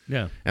Michigan.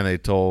 Yeah. And they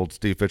told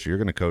Steve Fisher, you're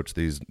going to coach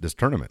this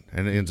tournament.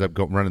 And he ends up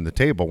running the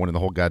table, winning the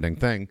whole goddamn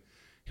thing.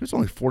 He was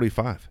only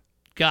 45.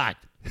 God.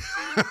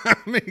 I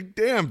mean,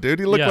 damn, dude.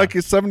 He looked Yeah. like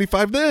he's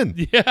 75 then.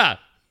 Yeah.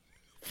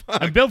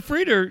 And Bill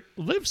Frieder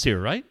lives here,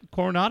 right?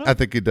 Coronado? I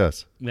think he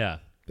does. Yeah.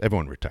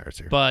 Everyone retires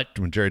here. But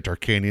when Jerry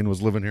Tarkanian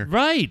was living here.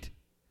 right.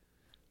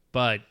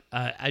 But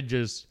I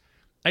just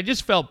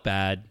felt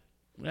bad.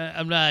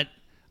 I'm not.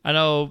 I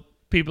know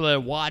people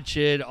that watch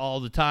it all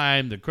the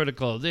time. They're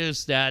critical of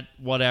this, that,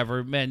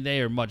 whatever. Man,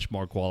 they are much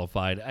more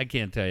qualified. I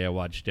can't tell you I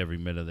watched every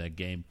minute of that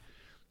game.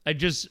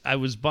 I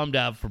was bummed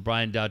out for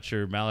Brian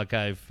Dutcher,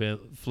 Malachi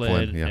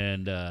Flynn,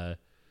 yeah.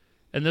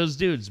 and those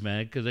dudes,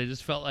 man, because I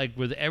just felt like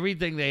with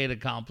everything they had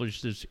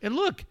accomplished this, and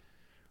look,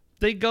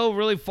 they go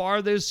really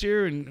far this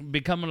year and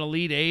become an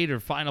Elite Eight or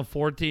Final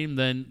Four team,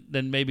 then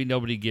maybe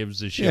nobody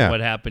gives a shit Yeah. what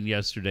happened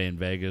yesterday in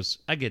Vegas.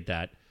 I get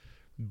that,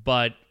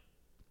 but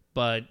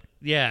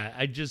yeah,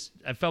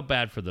 I felt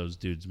bad for those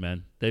dudes,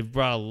 man. They've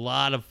brought a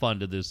lot of fun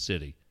to this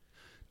city.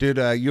 Did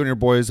you and your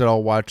boys at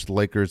all watch the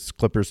Lakers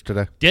Clippers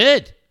today?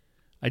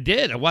 I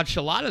did. I watched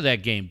a lot of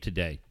that game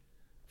today.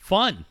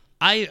 Fun.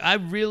 I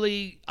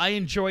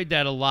enjoyed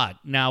that a lot.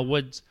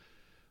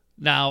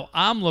 Now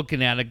I'm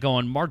looking at it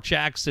going, Mark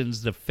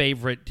Jackson's the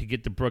favorite to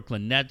get the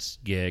Brooklyn Nets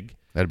gig.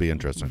 That'd be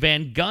interesting.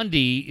 Van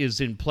Gundy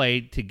is in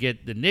play to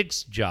get the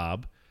Knicks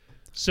job.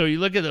 So you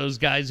look at those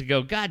guys and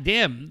go, God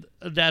damn,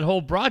 that whole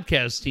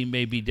broadcast team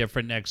may be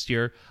different next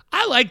year.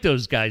 I like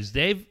those guys,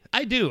 Dave.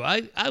 I do.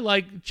 I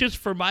like, just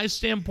from my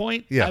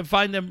standpoint, Yeah.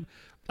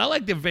 I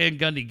like that Van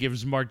Gundy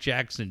gives Mark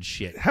Jackson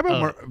shit. How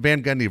about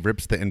Van Gundy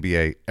rips the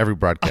NBA every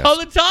broadcast? all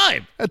the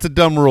time? That's a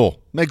dumb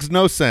rule. Makes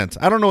no sense.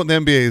 I don't know what the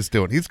NBA is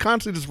doing. He's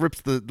constantly just rips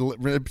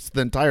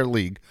the entire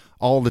league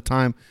all the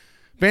time.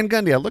 Van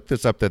Gundy, I looked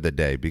this up the other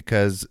day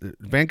because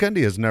Van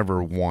Gundy has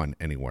never won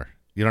anywhere.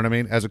 You know what I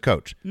mean? As a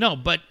coach. No,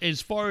 but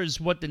as far as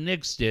what the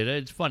Knicks did,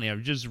 it's funny. I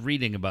was just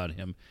reading about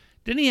him.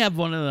 Didn't he have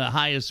one of the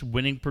highest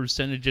winning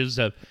percentages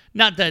of?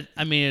 Not that,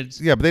 I mean, it's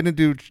Yeah, but they didn't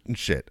do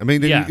shit. I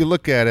mean, Yeah. you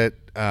look at it.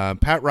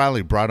 Pat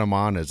Riley brought him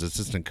on as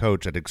assistant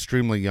coach at an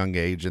extremely young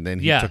age, and then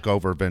he Yeah. took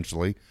over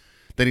eventually.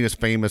 Then he was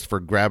famous for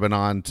grabbing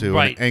on to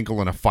Right. an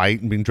ankle in a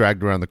fight and being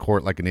dragged around the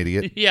court like an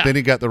idiot. Yeah. Then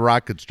he got the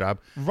Rockets job.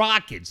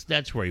 Rockets.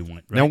 That's where he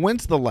went. Right? Now,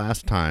 when's the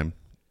last time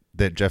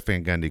that Jeff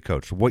Van Gundy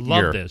coached? What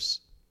Love year?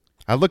 this.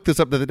 I looked this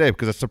up the other day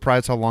because I was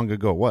surprised how long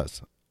ago it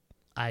was.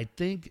 I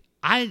think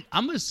I'm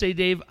going to say,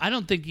 Dave, I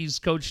don't think he's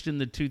coached in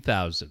the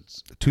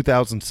 2000s.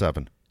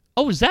 2007.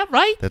 Oh, is that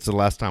right? That's the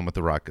last time with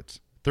the Rockets.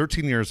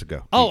 13 years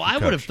ago. Oh, he I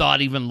would have coached.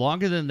 thought even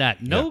longer than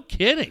that. No Yeah.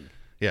 kidding.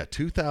 Yeah,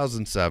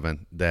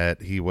 2007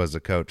 that he was a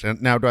coach.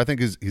 And now, do I think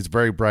he's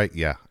very bright?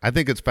 Yeah. I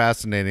think it's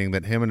fascinating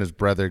that him and his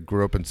brother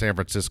grew up in San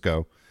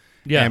Francisco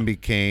and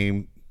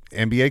became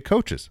NBA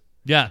coaches.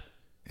 Yeah.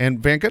 And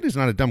Van Gundy's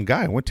not a dumb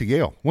guy. Went to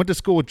Yale. Went to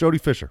school with Jody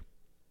Fisher.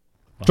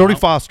 Jody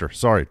Foster.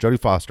 Sorry, Jody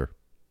Foster.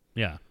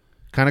 Yeah.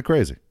 Kind of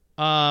crazy.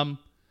 I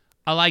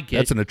like it.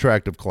 That's an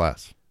attractive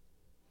class.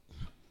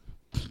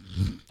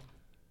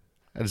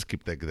 I just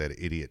keep thinking of that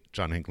idiot,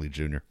 John Hinckley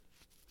Jr.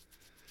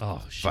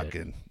 Oh, shit.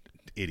 Fucking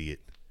idiot.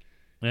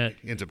 Yeah.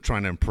 He ends up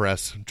trying to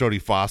impress Jodie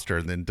Foster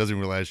and then doesn't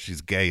realize she's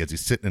gay as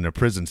he's sitting in a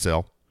prison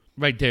cell.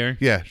 Right there.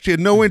 Yeah, she had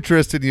no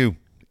interest in you,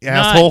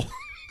 asshole.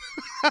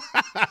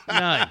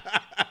 None.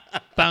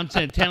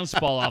 Bouncing a tennis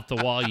ball off the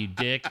wall, you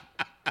dick.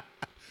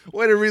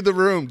 Way to read the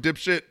room,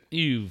 dipshit.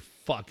 You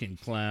fucking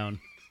clown.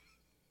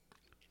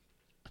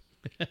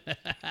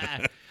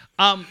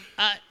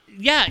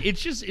 Yeah,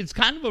 it's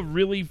kind of a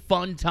really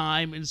fun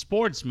time in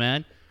sports,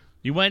 man.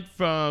 You went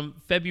from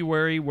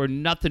February where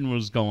nothing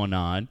was going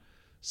on.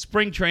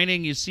 Spring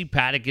training, you see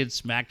Paddock get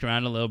smacked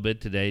around a little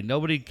bit today.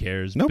 Nobody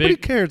cares. Nobody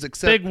cares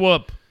except... Big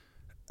whoop.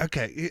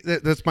 Okay,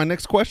 that's my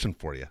next question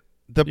for you.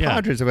 The Yeah.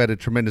 Padres have had a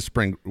tremendous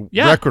spring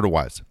Yeah.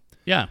 record-wise.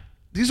 Yeah.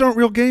 These aren't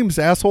real games,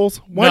 assholes.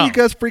 Why No. are you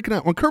guys freaking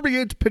out? When Kirby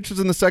Yates pitches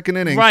in the second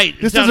inning, Right,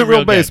 this it's not isn't a real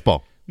real game.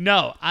 baseball.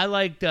 No, I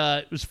liked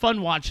it was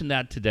fun watching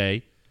that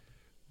today.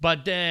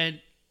 But then,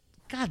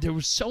 God, there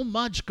was so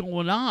much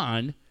going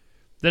on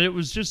that it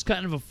was just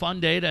kind of a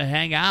fun day to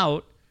hang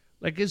out.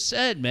 Like I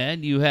said,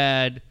 man, you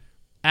had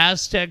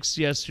Aztecs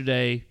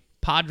yesterday,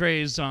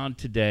 Padres on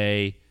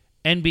today,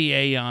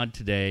 NBA on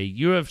today,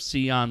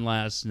 UFC on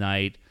last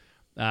night,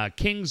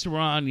 Kings were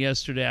on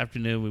yesterday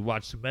afternoon. We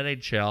watched some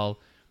NHL.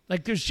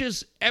 Like, there's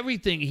just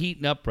everything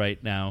heating up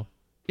right now.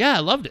 Yeah, I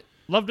loved it.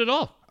 Loved it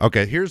all.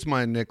 Okay, here's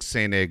my next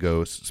San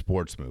Diego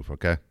sports move,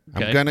 okay?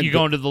 Okay. I'm gonna you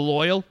going to the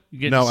Loyal? You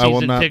getting No, season I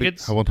will not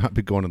tickets? I will not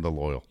be going to the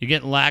Loyal. You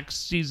getting lax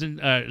season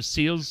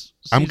Seals?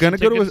 I'm season going to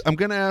tickets? I'm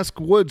going to ask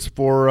Woods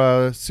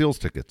for Seals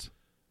tickets.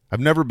 I've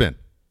never been.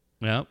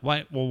 Yeah.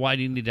 Why? Well, why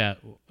do you need that?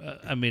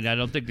 I mean, I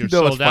don't think they're You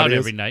know what's sold out funny is-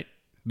 every night.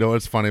 No,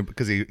 it's funny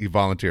because he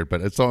volunteered, but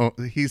it's all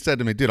he said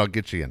to me, dude, I'll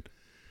get you in.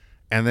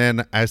 And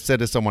then I said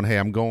to someone, hey,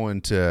 I'm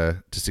going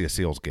to see a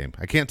Seals game.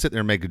 I can't sit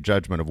there and make a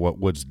judgment of what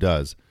Woods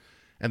does.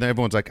 And then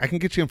everyone's like, I can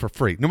get you in for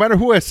free. No matter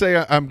who I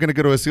say I'm going to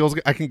go to a Seals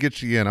game, I can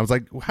get you in. I was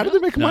like, how do they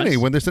make money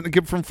when they're sitting and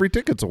giving free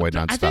tickets away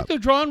I think nonstop? they're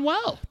drawing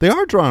well. They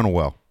are drawing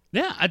well.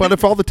 Yeah. But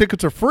if all the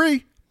tickets are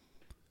free,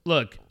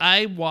 Look,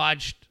 I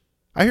watched.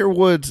 I hear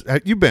Woods.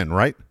 You've been,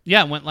 right?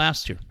 Yeah, I went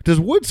last year. Does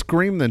Woods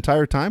scream the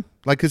entire time?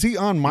 Like, is he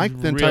on mic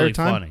the entire really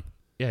time? Funny.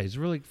 Yeah, he's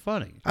really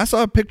funny. I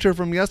saw a picture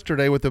from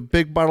yesterday with a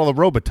big bottle of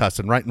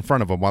Robitussin right in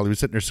front of him while he was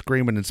sitting there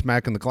screaming and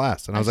smacking the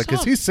glass. And I was like, saw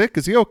is he sick?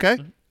 Is he okay?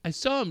 I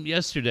saw him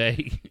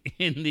yesterday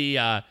in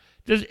the.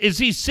 Is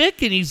he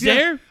sick and he's Yeah.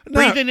 there No.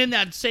 breathing in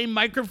that same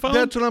microphone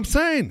That's what I'm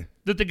saying.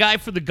 that the guy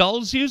for the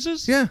Gulls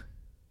uses? Yeah.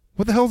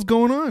 What the hell's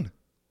going on?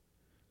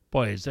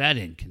 Boy, is that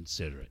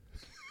inconsiderate.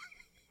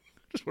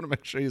 Just want to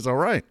make sure he's all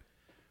right.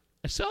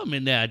 I saw him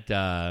in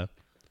that.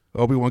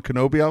 Obi-Wan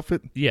Kenobi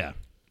outfit? Yeah.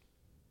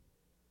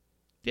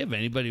 Do you have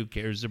anybody who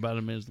cares about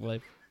him in his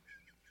life?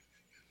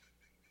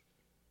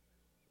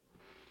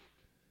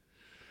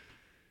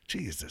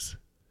 Jesus.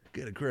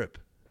 Get a grip.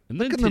 And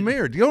Look then in the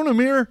mirror. Do you own a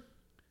mirror?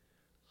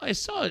 I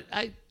saw it.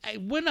 I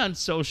went on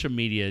social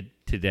media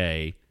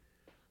today.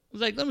 I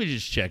was like, let me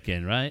just check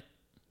in, right?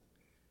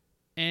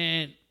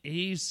 And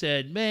he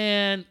said,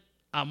 man,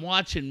 I'm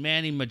watching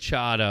Manny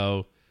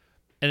Machado,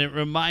 and it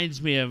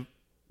reminds me of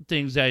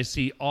things I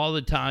see all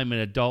the time in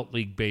adult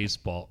league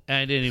baseball. And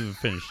I didn't even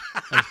finish.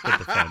 I just put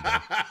the phone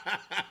down.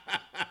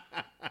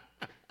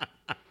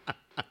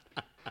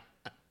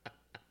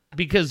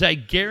 Because I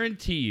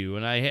guarantee you,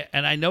 and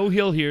I know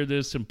he'll hear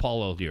this, and Paul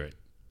will hear it.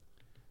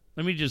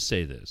 Let me just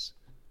say this.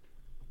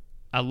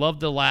 I love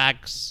the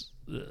Lax,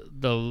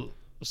 the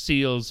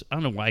Seals. I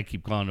don't know why I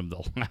keep calling them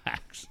the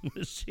Lax,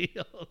 the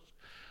Seals.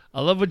 I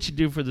love what you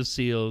do for the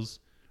Seals.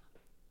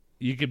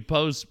 You can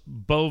post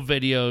Bo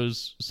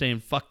videos saying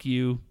 "fuck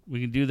you." We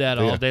can do that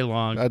all day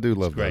long. I do It's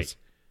love great. those.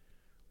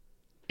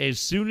 As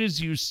soon as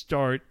you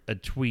start a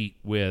tweet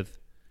with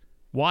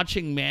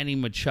 "watching Manny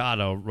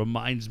Machado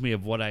reminds me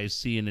of what I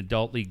see in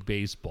adult league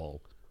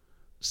baseball,"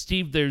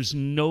 Steve, there's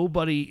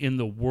nobody in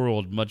the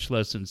world, much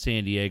less in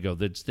San Diego,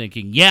 that's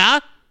thinking, yeah,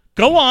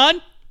 go on.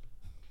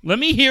 Let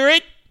me hear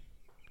it.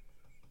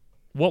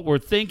 What we're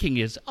thinking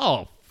is,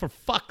 oh, for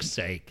fuck's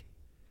sake,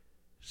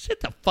 sit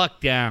the fuck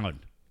down,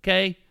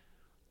 okay?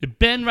 If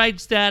Ben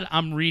writes that,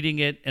 I'm reading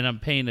it and I'm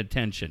paying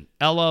attention.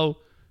 Ello,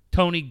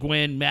 Tony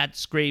Gwynn, Matt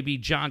Scraby,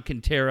 John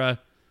Quintera,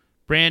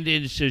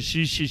 Brandon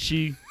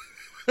Shishi,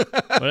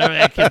 whatever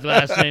that kid's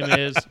last name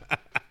is.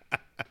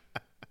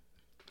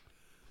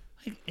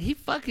 He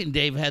fucking,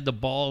 Dave, had the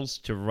balls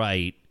to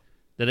write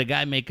that a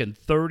guy making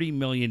 $30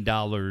 million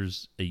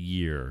a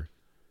year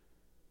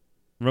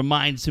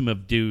reminds him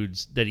of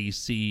dudes that he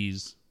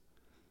sees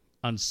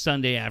on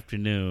Sunday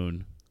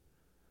afternoon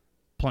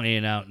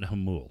playing out in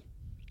Hamul.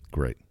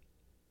 Great.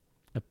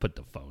 I put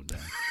the phone down.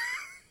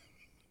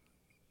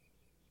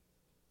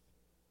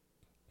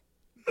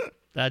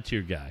 That's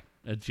your guy.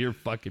 That's your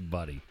fucking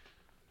buddy.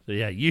 So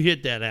yeah, you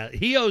hit that out.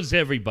 He owes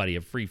everybody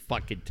a free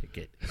fucking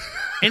ticket.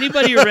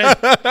 Anybody who read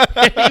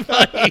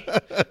that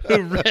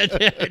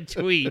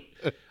tweet,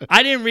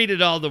 I didn't read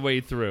it all the way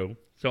through,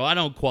 so I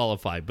don't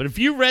qualify. But if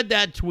you read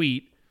that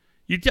tweet,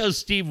 you tell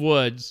Steve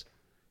Woods,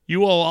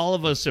 you owe all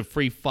of us a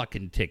free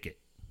fucking ticket.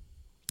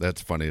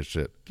 That's funny as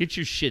shit. Get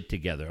your shit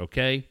together,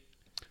 okay?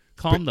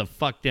 Calm the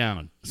fuck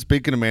down.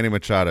 Speaking of Manny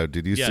Machado,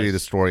 did you see the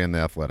story in The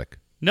Athletic?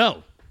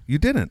 No. You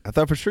didn't. I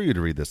thought for sure you'd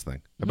read this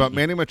thing about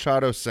Manny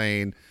Machado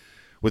saying,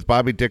 with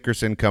Bobby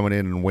Dickerson coming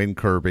in and Wayne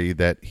Kirby,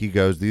 that he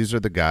goes, these are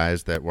the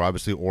guys that were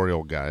obviously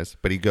Oriole guys,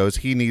 but he goes,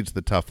 he needs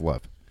the tough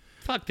love.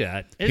 Fuck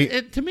that.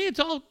 To me, it's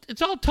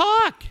all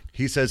talk.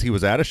 He says he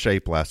was out of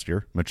shape last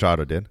year.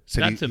 Machado did.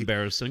 Said That's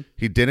embarrassing.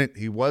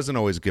 He wasn't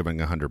always giving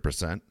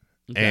 100%.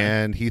 Okay.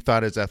 And he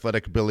thought his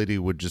athletic ability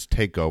would just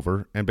take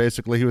over. And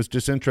basically he was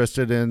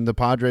disinterested in the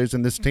Padres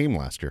and this team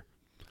last year.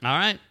 All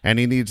right. And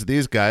he needs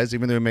these guys,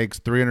 even though he makes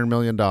 $300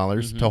 million,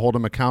 to hold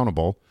him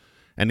accountable.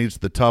 And needs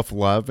the tough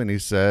love. And he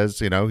says,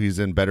 he's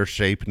in better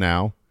shape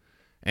now.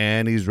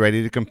 And he's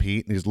ready to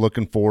compete. And he's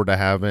looking forward to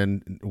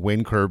having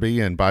Wayne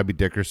Kirby and Bobby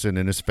Dickerson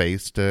in his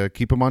face to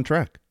keep him on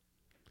track.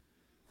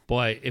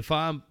 Boy, if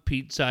I'm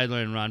Pete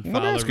Seidler and Ron Fowler,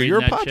 let me ask you,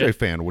 you're a Padre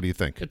fan. What do you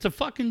think? It's a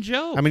fucking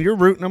joke. I mean, you're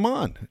rooting them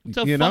on. It's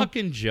a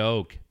fucking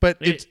joke. But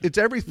it's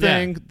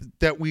everything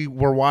that we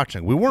were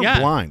watching. We weren't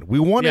blind. We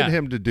wanted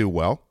him to do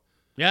well.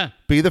 Yeah.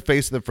 Be the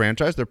face of the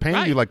franchise. They're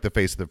paying you like the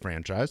face of the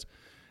franchise.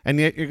 And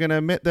yet you're going to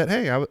admit that,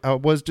 hey, I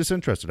was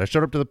disinterested. I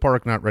showed up to the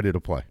park not ready to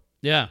play.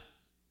 Yeah.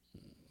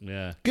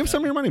 Yeah. Give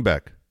some of your money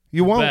back.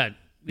 You won't. Yeah,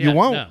 you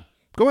won't. No.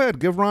 Go ahead.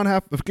 Give him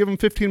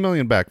 $15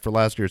 million back for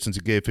last year since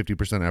he gave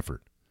 50%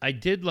 effort. I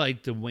did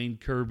like the Wayne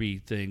Kirby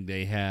thing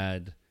they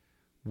had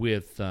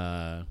with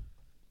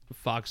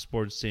Fox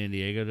Sports San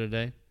Diego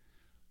today,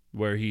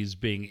 where he's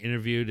being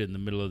interviewed in the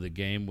middle of the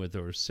game with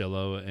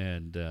Orsillo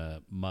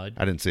and Mudd.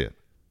 I didn't see it.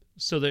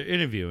 So they're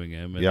interviewing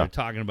him, and they're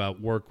talking about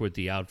work with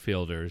the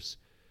outfielders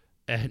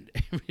and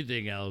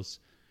everything else.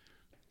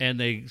 And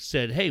they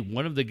said, hey,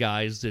 one of the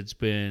guys that's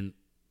been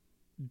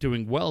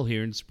doing well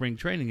here in spring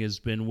training has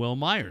been Will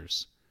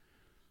Myers.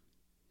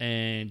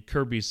 And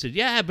Kirby said,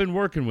 yeah, I've been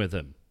working with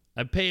him.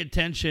 I pay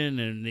attention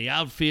in the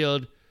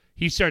outfield.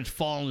 He starts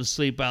falling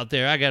asleep out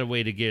there. I got to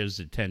wait to get his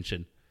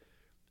attention.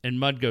 And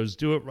Mudd goes,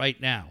 do it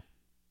right now.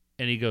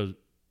 And he goes,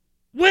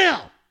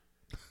 Will!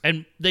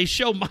 And they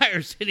show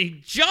Myers, and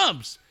he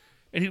jumps.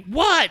 And he,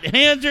 what?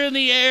 Hands are in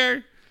the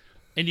air.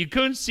 And you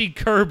couldn't see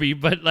Kirby,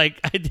 but, I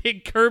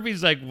think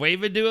Kirby's,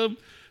 waving to him.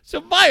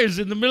 So Myers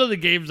in the middle of the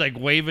game is,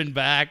 waving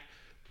back.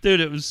 Dude,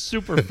 it was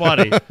super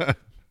funny.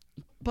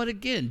 But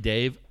again,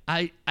 Dave,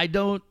 I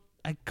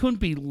couldn't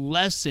be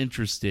less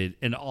interested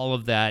in all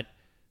of that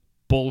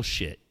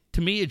bullshit.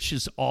 To me, it's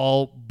just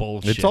all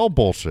bullshit. It's all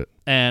bullshit.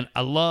 And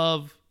I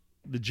love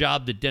the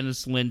job that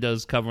Dennis Lynn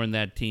does covering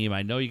that team.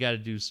 I know you got to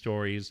do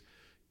stories.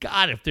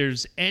 God, if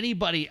there's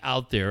anybody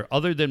out there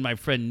other than my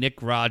friend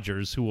Nick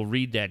Rogers who will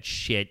read that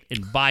shit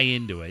and buy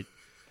into it,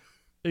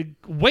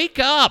 wake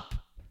up.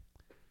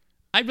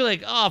 I'd be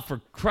like, oh, for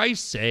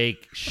Christ's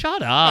sake,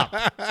 shut up.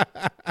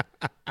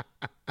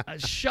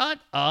 Shut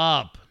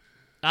up.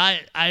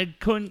 I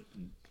couldn't.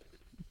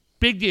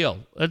 Big deal.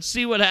 Let's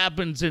see what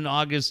happens in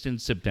August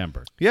and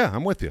September. Yeah,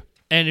 I'm with you.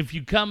 And if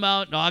you come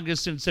out in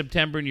August and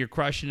September and you're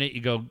crushing it,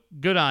 you go,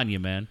 good on you,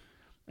 man.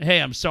 Hey,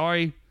 I'm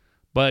sorry,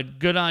 but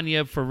good on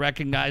you for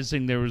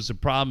recognizing there was a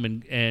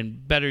problem,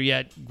 and better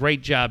yet,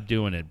 great job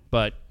doing it.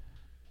 But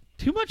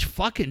too much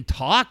fucking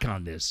talk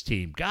on this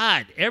team.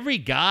 God, every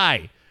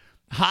guy,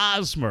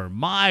 Hosmer,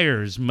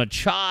 Myers,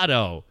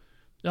 Machado,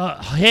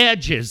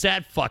 Hedges,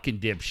 that fucking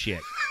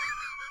dipshit.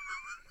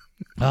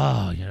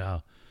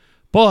 Oh,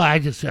 boy,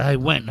 I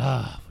went,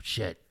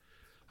 shit.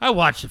 I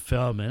watched the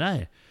film,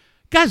 and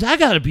guys, I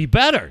got to be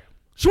better.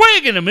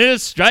 Swing and a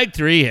miss, strike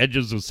three,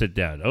 Hedges will sit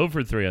down. 0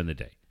 for 3 on the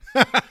day.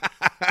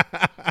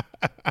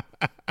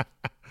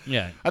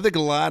 Yeah. I think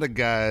a lot of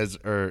guys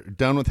are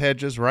done with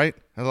Hedges, right?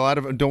 A lot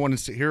of them don't want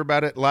to hear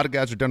about it. A lot of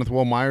guys are done with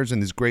Will Myers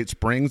and these great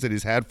springs that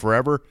he's had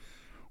forever.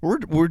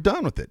 We're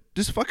done with it.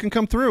 Just fucking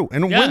come through.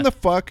 And when the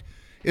fuck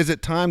is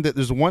it time that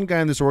there's one guy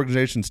in this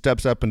organization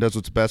steps up and does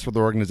what's best for the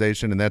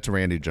organization, and that's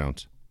Randy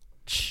Jones?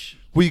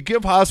 Will you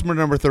give Hosmer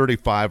number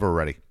 35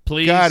 already?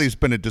 Please. God, he's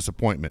been a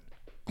disappointment.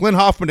 Glenn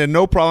Hoffman had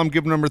no problem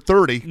giving number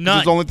 30. It's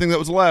the only thing that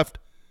was left.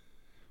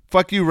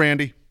 Fuck you,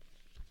 Randy.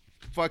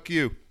 Fuck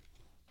you.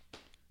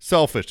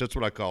 Selfish, that's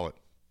what I call it.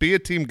 Be a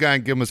team guy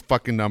and give him his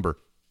fucking number.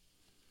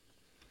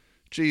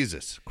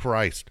 Jesus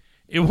Christ.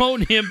 It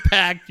won't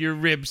impact your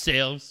rib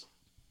sales.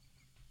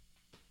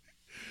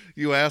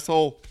 You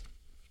asshole.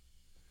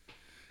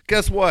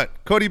 Guess what?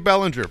 Cody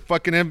Bellinger,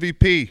 fucking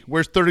MVP,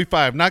 wears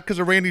 35. Not because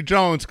of Randy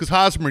Jones, because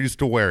Hosmer used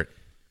to wear it.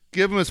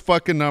 Give him his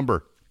fucking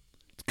number.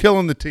 It's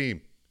killing the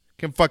team.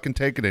 Can't fucking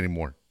take it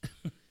anymore.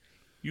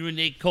 You and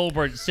Nate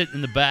Colbert sitting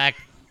in the back,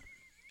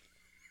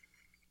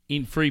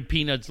 eating free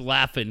peanuts,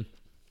 laughing.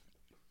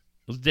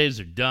 Those days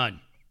are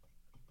done.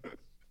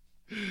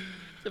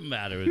 What's the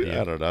matter with you?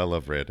 I don't know. I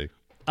love Randy.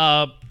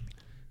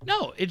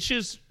 No, it's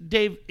just,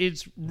 Dave,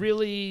 it's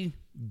really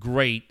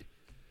great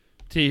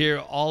to hear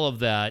all of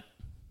that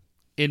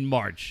in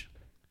March.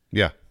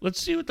 Yeah. Let's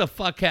see what the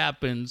fuck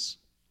happens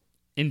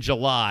in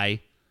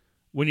July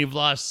when you've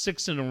lost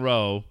 6 in a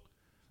row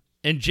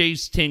and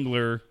Jace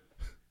Tingler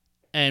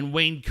and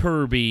Wayne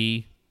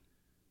Kirby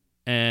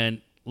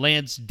and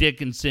Lance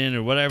Dickinson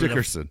or whatever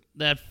Dickerson.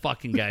 that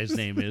fucking guy's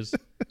name is.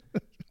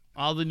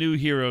 All the new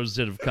heroes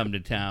that have come to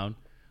town.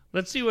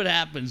 Let's see what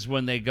happens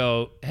when they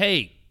go,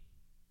 hey,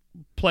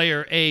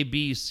 player A,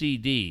 B, C,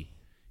 D,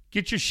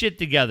 get your shit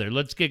together.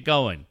 Let's get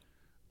going.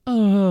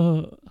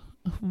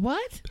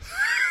 What?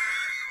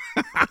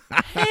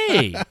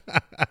 Hey,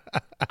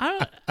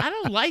 I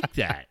don't like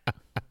that.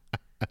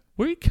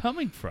 Where are you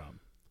coming from?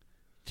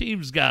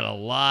 Team's got a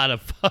lot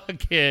of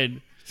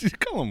fucking. Did you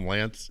call him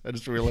Lance? I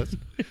just realized.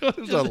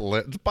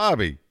 It's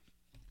Bobby.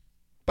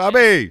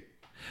 Bobby.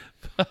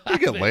 Where you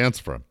get Lance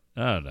from?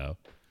 I don't know.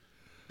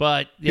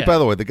 But, yeah. By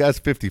the way, the guy's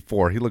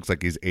 54. He looks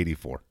like he's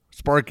 84.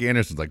 Sparky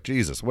Anderson's like,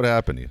 Jesus, what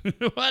happened to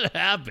you? What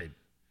happened?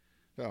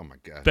 Oh, my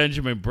God.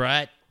 Benjamin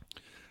Bratt.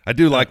 I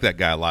do like that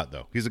guy a lot,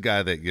 though. He's a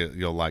guy that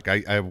you'll like.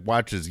 I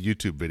watch his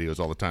YouTube videos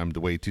all the time,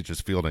 the way he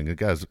teaches fielding. The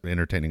guy's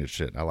entertaining as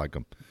shit. I like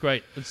him.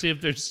 Great. Let's see if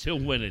they're still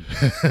winning.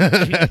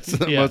 That's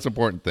the most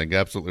important thing.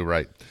 Absolutely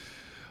right.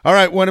 All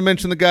right, want to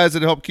mention the guys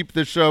that help keep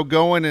this show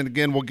going. And,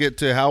 again, we'll get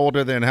to how old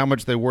are they and how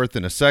much they're worth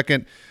in a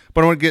second.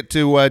 But I want to get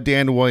to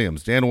Dan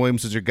Williams. Dan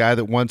Williams is your guy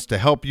that wants to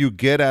help you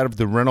get out of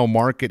the rental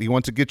market. He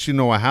wants to get you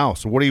into a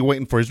house. What are you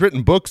waiting for? He's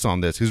written books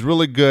on this. He's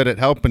really good at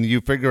helping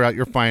you figure out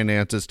your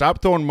finances.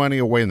 Stop throwing money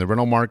away in the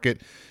rental market.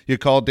 You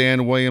call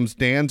Dan Williams.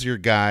 Dan's your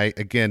guy,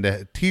 again,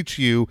 to teach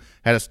you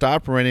how to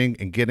stop renting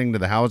and getting to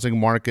the housing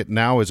market.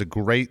 Now is a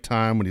great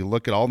time when you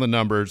look at all the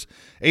numbers.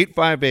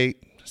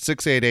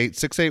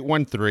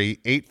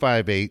 858-688-6813,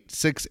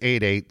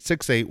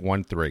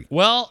 858-688-6813.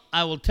 Well,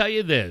 I will tell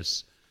you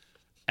this.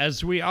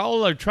 As we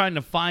all are trying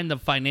to find the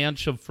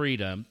financial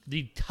freedom,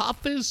 the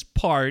toughest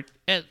part,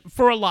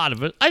 for a lot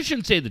of it, I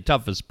shouldn't say the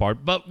toughest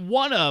part, but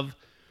one of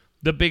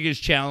the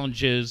biggest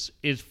challenges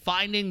is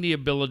finding the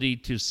ability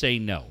to say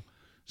no.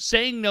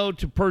 Saying no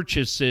to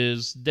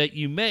purchases that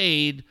you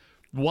made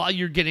while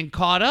you're getting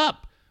caught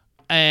up.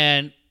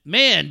 And,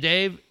 man,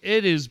 Dave,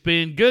 it has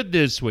been good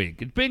this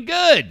week. It's been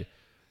good.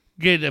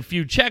 Get a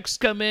few checks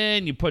come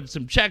in, you put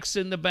some checks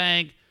in the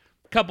bank,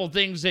 a couple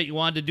things that you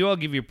wanted to do. I'll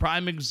give you a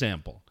prime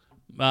example.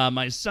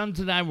 My son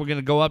and I were going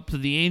to go up to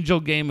the Angel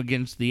game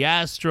against the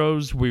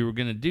Astros. We were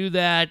going to do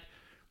that.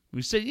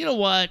 We said, you know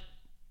what?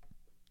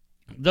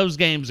 Those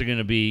games are going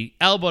to be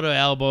elbow to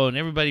elbow and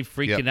everybody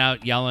freaking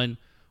out, yelling.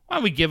 Why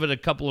don't we give it a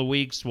couple of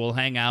weeks? We'll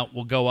hang out.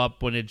 We'll go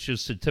up when it's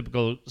just a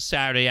typical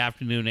Saturday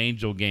afternoon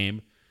Angel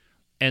game,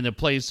 and the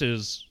place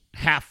is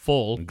half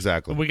full.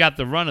 Exactly. We got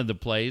the run of the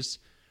place.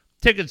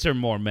 Tickets are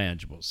more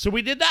manageable. So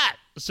we did that.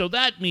 So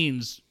that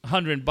means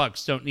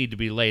 $100 don't need to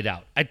be laid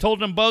out. I told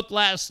them both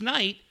last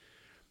night,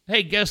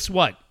 hey, guess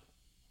what?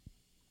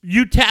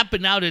 You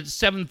tapping out at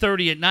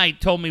 7:30 at night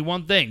told me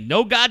one thing.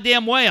 No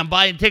goddamn way I'm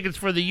buying tickets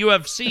for the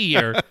UFC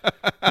here.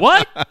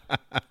 What?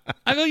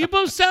 I go, you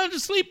both sound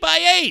asleep by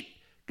 8.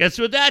 Guess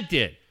what that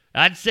did?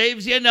 That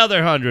saves you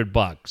another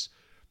 $100.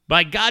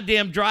 My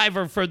goddamn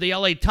driver for the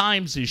LA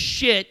Times is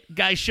shit.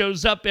 Guy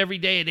shows up every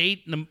day at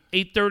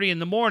 8:30 in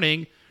the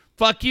morning.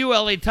 Fuck you,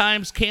 LA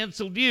Times,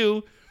 canceled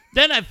you.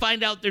 Then I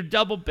find out they're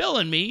double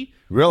billing me.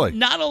 Really?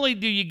 Not only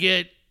do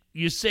you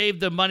save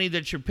the money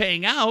that you're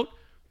paying out,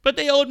 but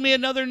they owed me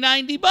another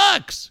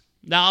 $90.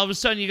 Now, all of a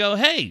sudden, you go,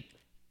 hey,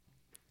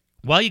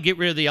 well, you get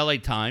rid of the LA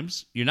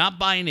Times. You're not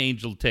buying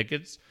Angel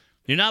tickets.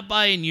 You're not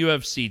buying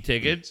UFC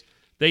tickets.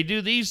 They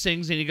do these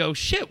things, and you go,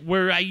 shit,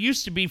 where I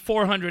used to be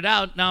 400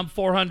 out, now I'm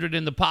 400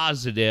 in the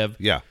positive.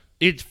 Yeah.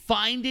 It's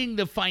finding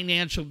the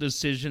financial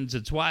decisions.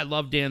 It's why I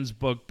love Dan's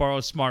book,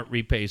 Borrow Smart,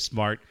 Repay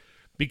Smart,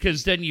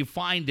 because then you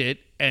find it.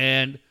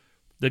 And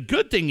the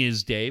good thing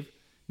is, Dave,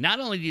 not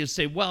only do you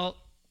say, well,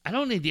 I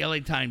don't need the LA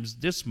Times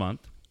this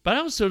month, but I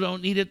also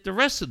don't need it the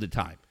rest of the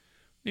time.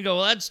 You go,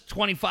 well, that's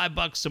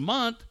 $25 a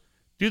month.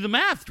 Do the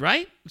math,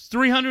 right? It's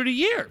 $300 a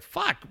year.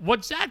 Fuck,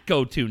 what's that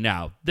go to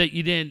now that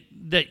you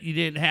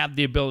didn't have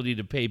the ability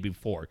to pay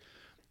before?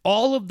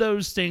 All of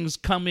those things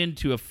come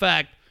into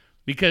effect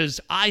because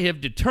I have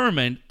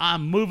determined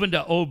I'm moving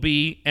to OB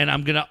and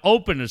I'm going to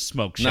open a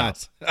smoke shop.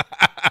 Nice.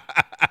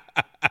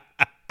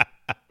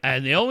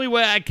 And the only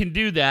way I can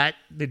do that,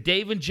 the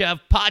Dave and Jeff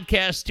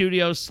podcast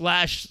studio /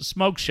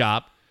 smoke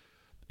shop,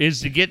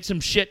 is to get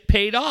some shit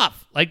paid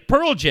off, like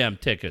Pearl Jam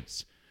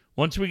tickets.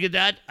 Once we get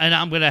that, and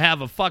I'm going to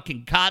have a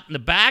fucking cot in the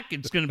back.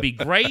 It's going to be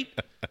great.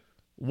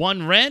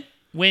 One rent,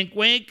 wink,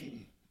 wink.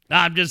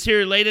 I'm just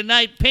here late at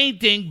night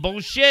painting.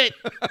 Bullshit.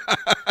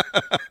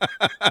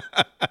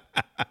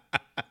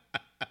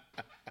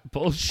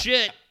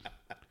 Bullshit.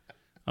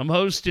 I'm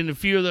hosting a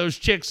few of those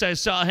chicks I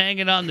saw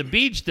hanging on the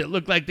beach that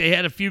looked like they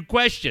had a few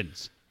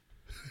questions.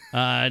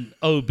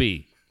 OB.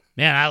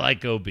 Man, I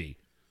like OB.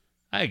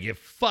 I get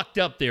fucked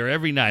up there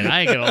every night.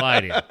 I ain't going to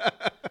lie to you.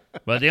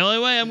 But the only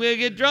way I'm going to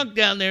get drunk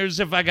down there is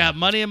if I got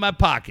money in my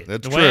pocket.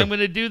 That's the true. way I'm going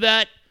to do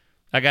that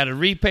I got to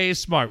repay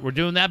smart. We're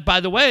doing that.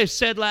 By the way, I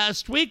said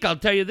last week, I'll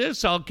tell you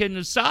this, all kidding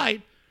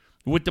aside,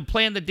 with the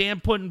plan that Dan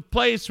put in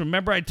place,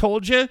 remember I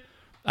told you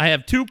I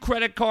have 2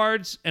 credit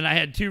cards and I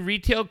had 2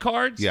 retail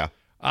cards? Yeah.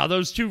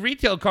 Those 2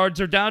 retail cards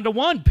are down to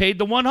 1. Paid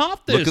the 1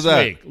 off this Look at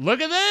that. week.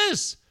 Look at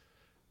this.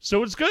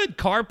 So it's good.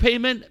 Car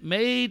payment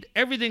made.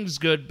 Everything's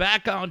good.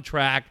 Back on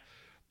track.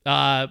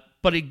 But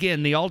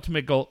again, the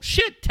ultimate goal,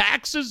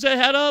 taxes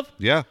ahead of.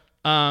 Yeah.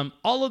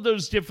 All of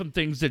those different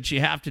things that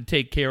you have to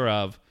take care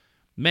of.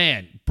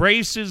 Man,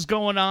 braces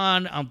going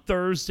on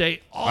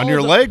Thursday. On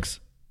your legs?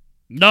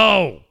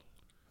 No.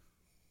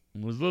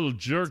 Those little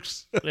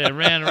jerks that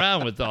ran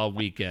around with all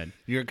weekend.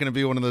 You're going to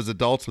be one of those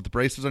adults with the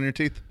braces on your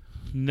teeth?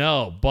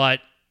 No, but,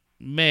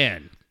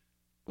 man,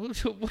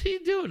 what are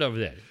you doing over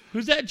there?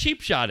 Who's that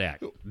cheap shot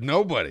act?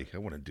 Nobody. I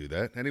wouldn't do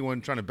that.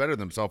 Anyone trying to better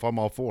themselves, I'm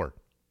all for.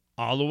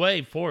 All the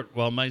way for it.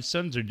 Well, my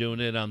sons are doing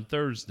it on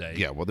Thursday.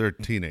 Yeah, well, they're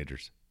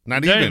teenagers.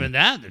 Not They're even. even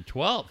that. They're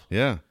 12.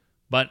 Yeah.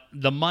 But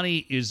the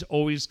money is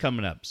always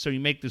coming up. So you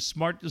make the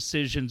smart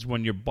decisions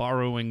when you're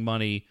borrowing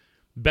money,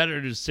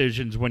 better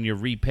decisions when you're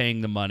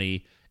repaying the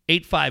money.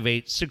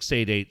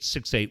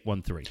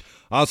 858-688-6813.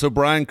 Also,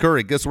 Brian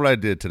Curry. Guess what I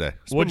did today?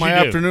 Spent What'd my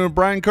you do? afternoon with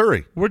Brian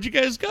Curry. Where'd you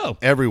guys go?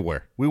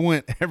 Everywhere. We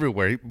went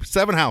everywhere.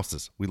 7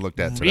 houses we looked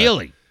at today.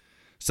 Really?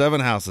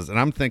 7 houses. And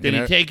I'm thinking.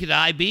 Did he take you to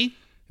IB?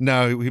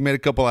 No, he made a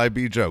couple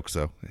IB jokes,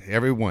 though.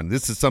 Everyone.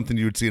 This is something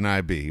you would see in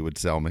IB. He would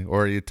sell me.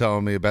 Or he'd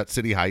tell me about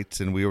City Heights,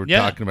 and we were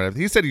talking about it.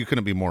 He said you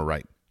couldn't be more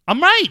right.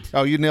 I'm right.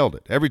 Oh, you nailed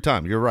it. Every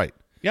time. You're right.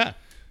 Yeah.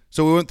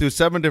 So we went through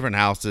 7 different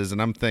houses,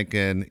 and I'm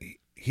thinking,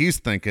 he's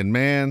thinking,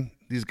 man,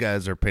 these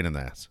guys are a pain in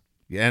the ass.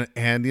 Yeah,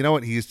 and you know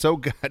what? He's so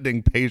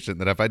goddamn patient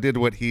that if I did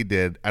what he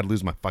did, I'd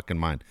lose my fucking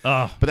mind.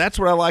 Oh. But that's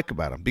what I like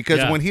about him. Because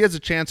Yeah. when he has a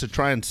chance to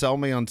try and sell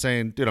me on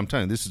saying, dude, I'm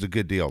telling you, this is a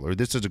good deal, or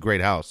this is a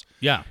great house.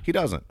 Yeah. He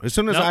doesn't. As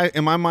soon as Nope.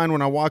 in my mind,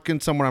 when I walk in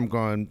somewhere, I'm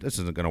going, this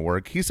isn't going to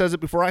work. He says it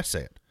before I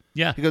say it.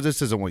 Yeah. He goes,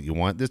 this isn't what you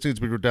want. This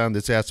needs to be redone.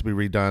 This has to be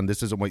redone.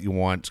 This isn't what you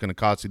want. It's going to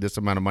cost you this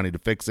amount of money to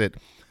fix it.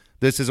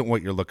 This isn't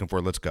what you're looking for.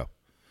 Let's go.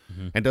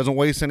 And doesn't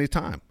waste any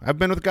time. I've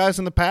been with guys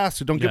in the past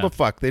who don't give Yeah. a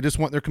fuck. They just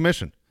want their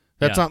commission.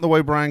 That's Yeah. not the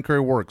way Brian Curry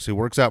works. He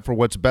works out for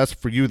what's best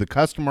for you, the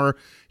customer.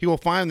 He will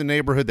find the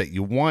neighborhood that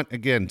you want.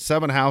 Again,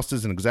 7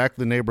 houses in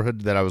exactly the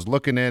neighborhood that I was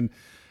looking in.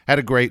 Had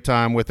a great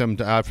time with him.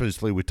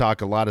 Obviously, we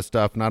talk a lot of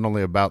stuff, not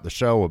only about the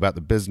show, about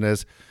the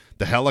business,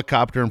 the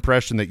helicopter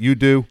impression that you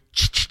do.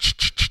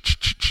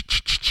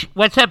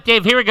 What's up,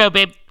 Dave? Here we go,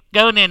 babe.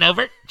 Going in,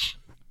 over.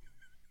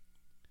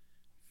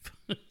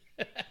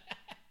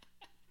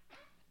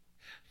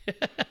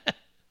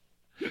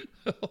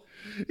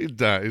 He's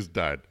done. He's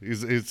done.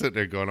 He's sitting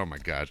there going, oh, my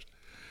gosh.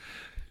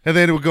 And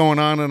then we're going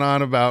on and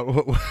on about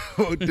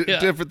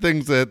different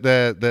things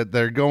that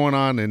they're going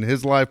on in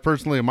his life,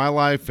 personally, in my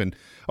life, and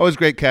always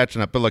great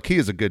catching up. But look, he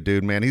is a good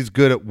dude, man. He's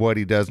good at what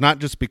he does, not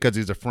just because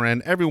he's a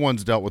friend.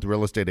 Everyone's dealt with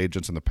real estate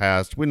agents in the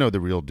past. We know the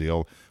real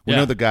deal. We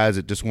know the guys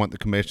that just want the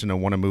commission and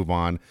want to move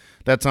on.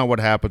 That's not what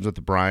happens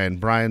with Brian.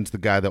 Brian's the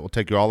guy that will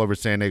take you all over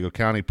San Diego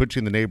County, put you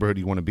in the neighborhood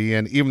you want to be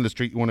in, even the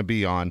street you want to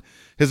be on.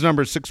 His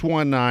number is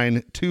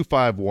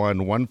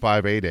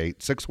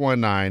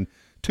 619-251-1588,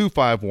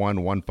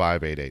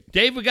 619-251-1588.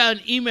 Dave, we got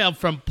an email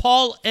from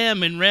Paul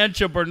M. in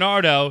Rancho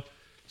Bernardo.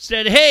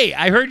 Said, hey,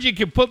 I heard you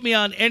can put me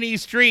on any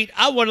street.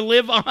 I want to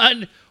live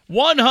on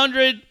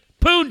 100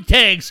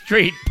 Poontang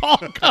Street. Paul,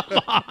 come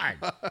on.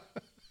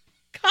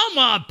 Come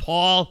on,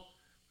 Paul.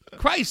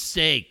 Christ's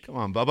sake. Come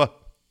on, Bubba.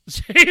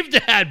 Save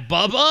that,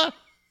 Bubba.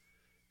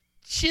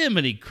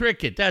 Jiminy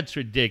Cricket, that's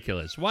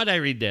ridiculous. Why'd I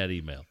read that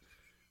email?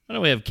 Why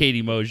don't we have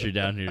Katie Mosier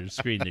down here to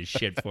screen this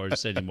shit for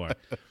us anymore?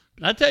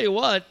 I'll tell you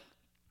what.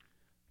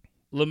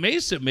 La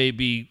Mesa may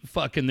be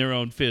fucking their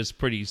own fist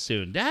pretty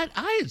soon.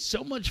 I had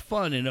so much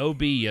fun in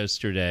OB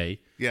yesterday.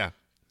 Yeah.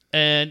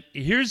 And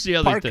here's the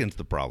other Parking's thing.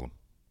 the problem.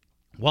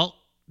 Well,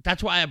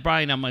 that's why I have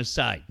Brian on my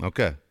side.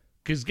 Okay.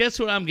 Because guess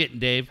what I'm getting,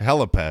 Dave?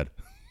 Helipad.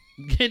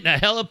 I'm getting a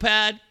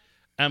helipad.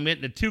 I'm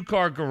getting a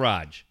 2-car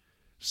garage.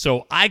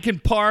 So I can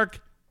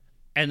park,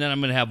 and then I'm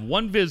going to have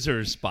one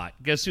visitor spot.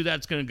 Guess who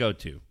that's going to go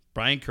to?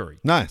 Brian Curry.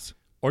 Nice.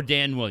 Or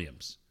Dan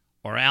Williams.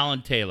 Or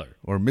Alan Taylor.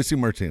 Or Missy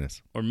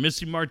Martinez. Or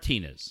Missy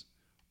Martinez.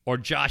 Or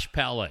Josh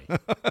Palais.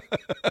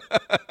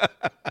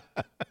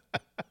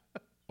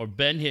 Or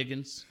Ben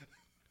Higgins.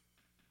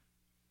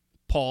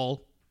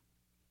 Paul.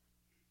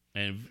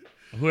 And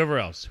whoever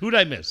else. Who'd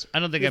I miss? I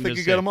don't think I think missed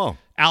you got it. them all.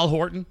 Al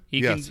Horton.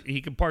 Yes. He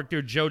can park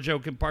there.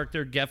 JoJo can park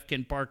there. Geff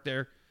can park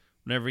there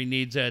whenever he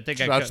needs it. I think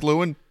Josh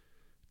Lewin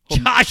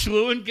Josh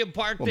Lewin can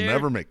park will there.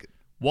 never make it.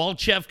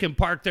 Walchef can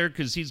park there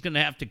because he's going to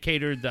have to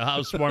cater the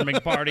housewarming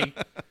party.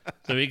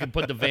 So he can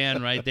put the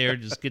van right there.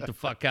 Just get the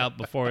fuck out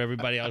before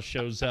everybody else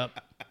shows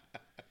up.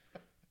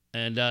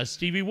 And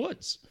Stevie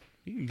Woods.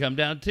 He can come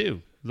down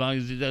too. As long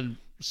as he doesn't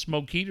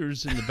smoke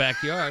heaters in the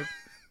backyard.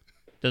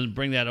 Doesn't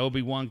bring that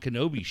Obi-Wan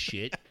Kenobi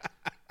shit.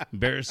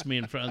 Embarrass me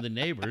in front of the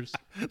neighbors.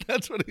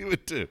 That's what he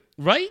would do.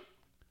 Right?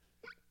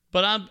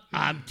 But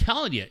I'm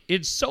telling you,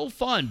 it's so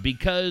fun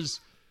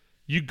because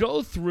you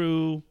go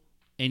through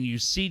and you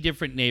see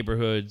different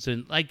neighborhoods.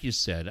 And like you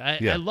said,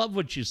 I love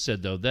what you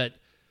said, though, that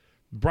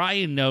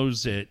Brian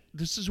knows it.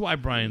 This is why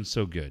Brian's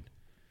so good.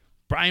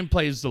 Brian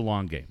plays the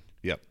long game.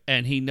 Yep.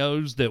 And he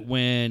knows that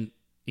when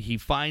he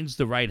finds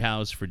the right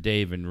house for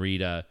Dave and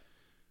Rita,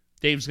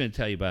 Dave's going to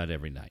tell you about it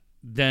every night.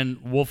 Then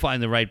we'll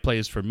find the right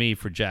place for me,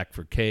 for Jack,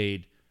 for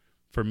Cade,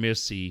 for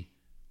Missy,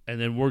 and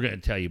then we're going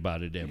to tell you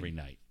about it every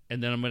night.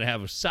 And then I'm going to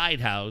have a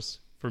side house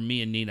for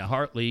me and Nina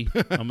Hartley.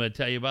 I'm going to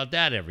tell you about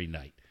that every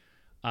night.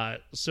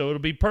 So it'll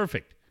be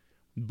perfect.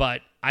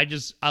 But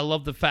I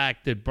love the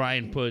fact that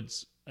Brian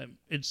puts,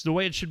 it's the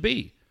way it should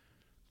be,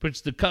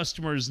 puts the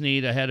customer's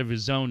need ahead of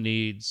his own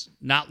needs,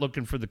 not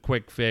looking for the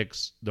quick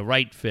fix, the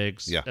right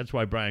fix. Yeah. That's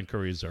why Brian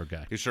Curry is our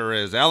guy. He sure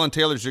is. Alan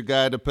Taylor's your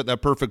guy to put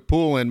that perfect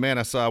pool in. Man,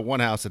 I saw one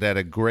house that had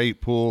a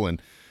great pool,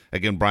 and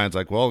again, Brian's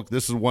like, well,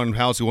 this is one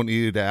house we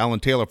needed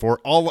Alan Taylor for.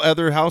 All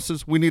other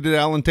houses, we needed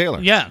Alan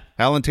Taylor. Yeah.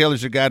 Alan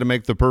Taylor's your guy to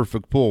make the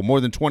perfect pool.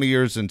 More than 20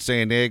 years in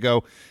San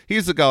Diego.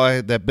 He's the guy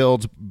that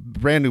builds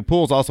brand new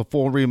pools, also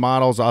full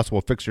remodels, also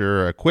will fix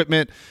your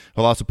equipment.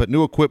 He'll also put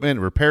new equipment,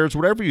 repairs,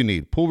 whatever you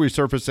need. Pool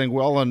resurfacing.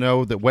 We all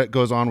know that what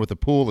goes on with a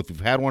pool if you've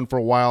had one for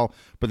a while,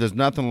 but there's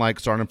nothing like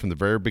starting from the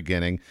very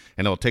beginning,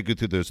 and it'll take you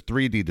through those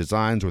 3D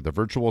designs with the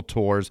virtual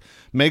tours.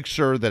 Make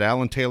sure that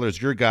Alan Taylor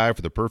is your guy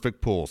for the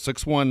perfect pool.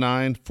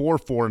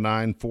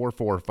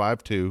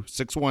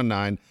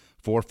 619-449-4452.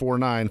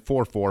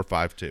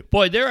 619-449-4452.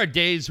 Boy, there are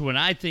days when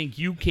I think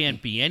you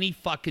can't be any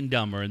fucking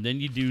dumber, and then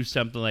you do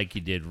something like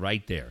you did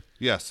right there.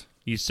 Yes.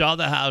 You saw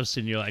the house,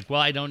 and you're like,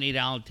 well, I don't need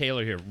Alan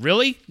Taylor here.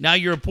 Really? Now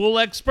you're a pool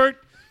expert?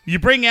 You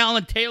bring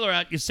Alan Taylor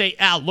out, you say,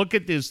 Al, look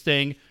at this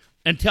thing,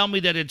 and tell me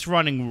that it's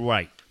running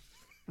right.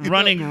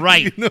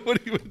 Right. You know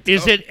what he would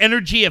Is tell it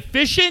energy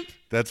efficient?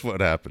 That's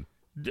what happened.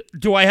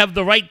 Do I have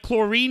the right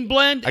chlorine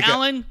blend, I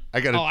Alan?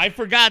 got I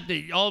forgot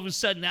that all of a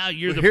sudden now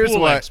you're the here's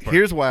pool why, expert.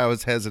 Here's why I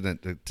was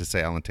hesitant to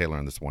say Alan Taylor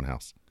on this one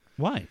house.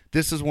 Why?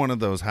 This is one of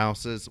those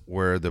houses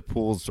where the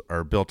pools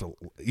are built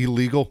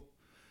illegal,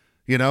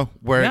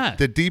 where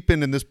the deep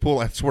end in this pool,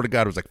 I swear to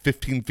God, was like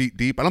 15 feet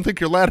deep. I don't think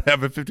you're allowed to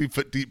have a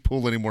 15-foot deep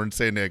pool anymore in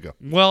San Diego.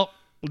 Well,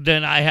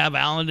 then I have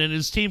Alan and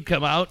his team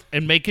come out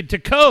and make it to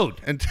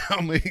code. And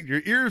tell me,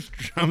 your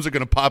eardrums are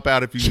going to pop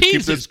out if you keep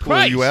Jesus this pool,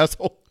 Christ. you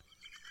asshole.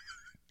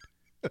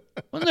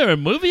 Wasn't there a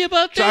movie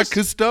about this? Jacques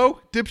Cousteau,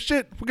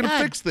 dipshit, we're going to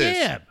God fix this.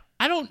 Damn.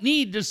 I don't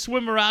need to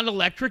swim around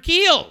electric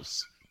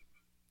eels.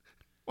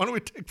 Why don't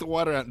we take the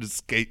water out and just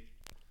skate?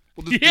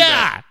 We'll just do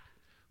that.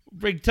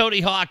 Bring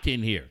Tony Hawk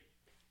in here.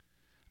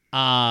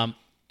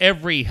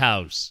 Every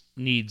house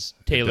needs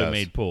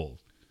tailor-made pools.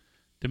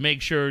 To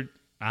make sure,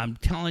 I'm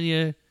telling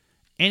you,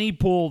 any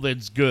pool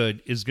that's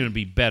good is going to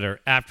be better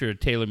after a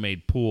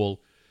tailor-made pool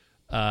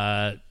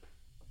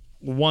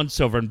once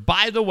over. And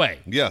by the way,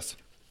 Yes.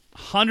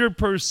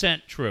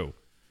 100% true.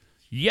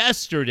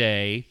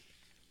 Yesterday,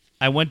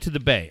 I went to the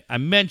Bay. I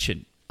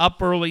mentioned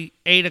up early,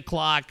 8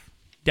 o'clock,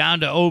 down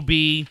to OB,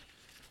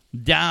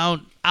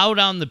 down, out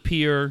on the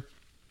pier,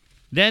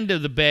 then to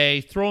the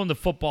Bay, throwing the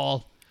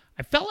football.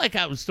 I felt like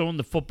I was throwing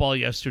the football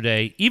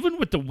yesterday, even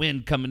with the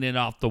wind coming in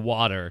off the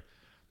water.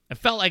 I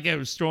felt like I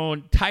was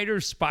throwing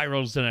tighter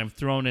spirals than I've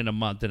thrown in a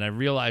month, and I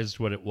realized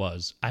what it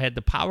was. I had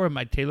the power of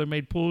my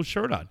TaylorMade Pool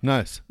shirt on.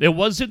 Nice. It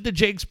wasn't the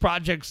Jake's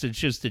Projects. It's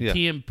just the Yeah.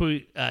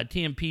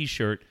 TMP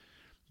shirt.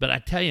 But I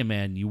tell you,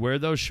 man, you wear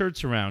those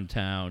shirts around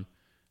town,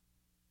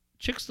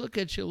 chicks look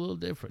at you a little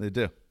different. They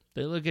do.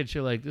 They look at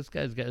you like, this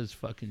guy's got his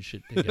fucking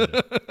shit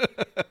together.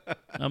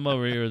 I'm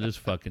over here with this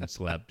fucking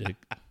slapdick.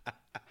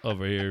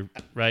 Over here,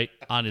 right,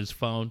 on his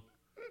phone,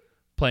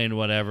 playing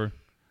whatever.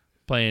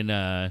 Playing,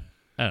 I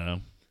don't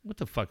know. What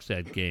the fuck's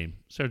that game?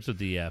 Starts with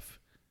the F.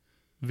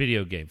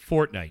 Video game.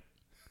 Fortnite.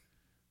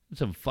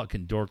 Some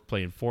fucking dork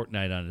playing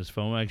Fortnite on his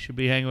phone. I should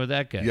be hanging with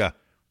that guy. Yeah.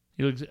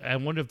 He looks. I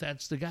wonder if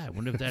that's the guy. I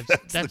wonder if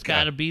that's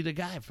got to be the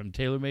guy from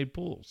TaylorMade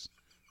Pools.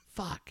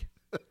 Fuck.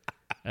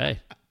 Hey,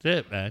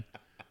 that's it, man.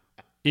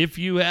 If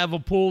you have a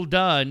pool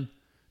done,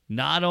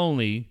 not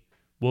only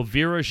will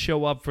Vera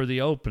show up for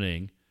the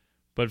opening,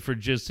 but for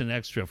just an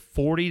extra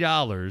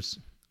 $40,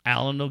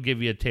 Alan will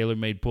give you a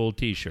TaylorMade Pool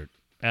T-shirt.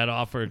 That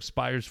offer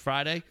expires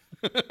Friday.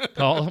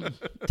 Call him.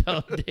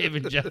 Tell him Dave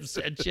and Jeff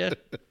sent you.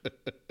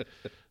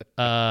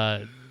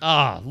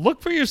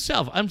 Look for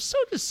yourself. I'm so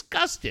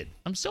disgusted.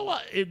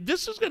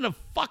 This is going to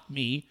fuck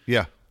me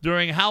Yeah.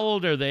 during how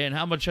old are they and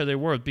how much are they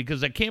worth,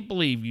 because I can't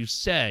believe you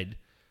said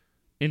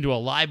into a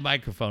live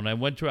microphone, I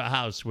went to a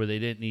house where they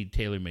didn't need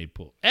TaylorMade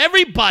Pool.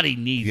 Everybody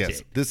needs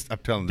Yes. it. I'm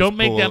telling you, Don't this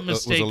make pool that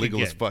mistake was illegal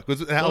again. as fuck.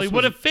 The Well, house he was-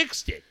 would have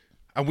fixed it.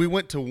 And we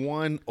went to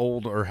one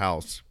older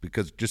house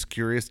because just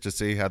curious to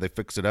see how they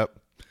fix it up.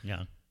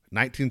 Yeah.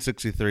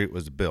 1963 it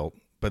was built,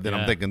 but then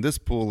Yeah. I'm thinking this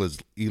pool is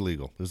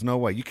illegal. There's no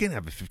way. You can't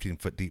have a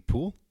 15-foot deep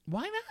pool.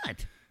 Why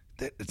not?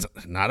 It's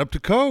not up to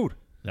code.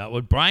 Is that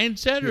what Brian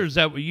said, or is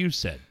that what you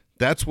said?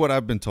 That's what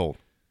I've been told.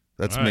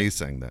 That's All me right.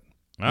 saying that.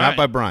 All Not right.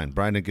 by Brian.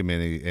 Brian didn't give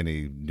me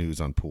any news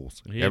on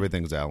pools. Yep.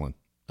 Everything's Alan.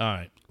 All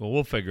right. Well,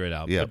 we'll figure it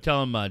out. Yep. But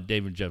tell him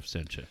Dave and Jeff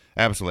sent you.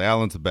 Absolutely.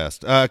 Alan's the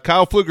best.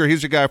 Kyle Pfluger,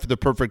 he's your guy for the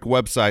perfect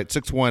website,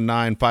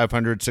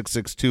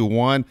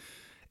 619-500-6621.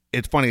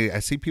 it's funny. I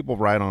see people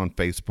write on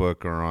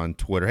Facebook or on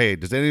Twitter, hey,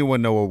 does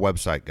anyone know a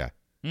website guy?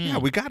 Yeah,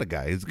 we got a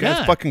guy. This guy's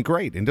Yeah. fucking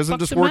great and doesn't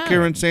Fuck's just the work here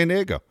matter? in San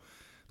Diego.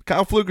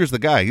 Kyle Pfluger's the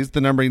guy. He's the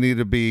number you need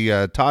to be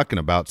talking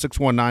about.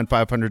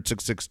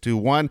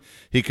 619-500-6621.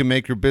 He can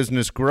make your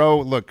business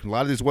grow. Look, a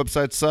lot of these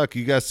websites suck.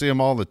 You guys see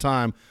them all the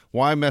time.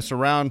 Why mess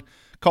around?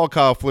 Call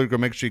Kyle Pfluger.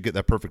 Make sure you get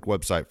that perfect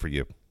website for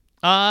you.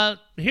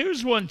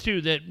 Here's one,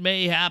 too, that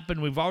may happen.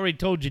 We've already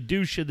told you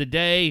douche of the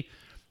day,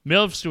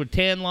 MILFs with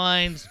tan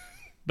lines.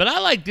 But I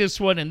like this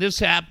one, and this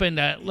happened.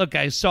 Look,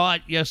 I saw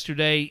it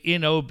yesterday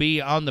in OB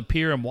on the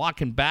pier. I'm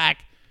walking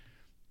back,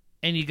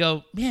 and you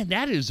go, man,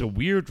 that is a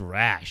weird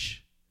rash.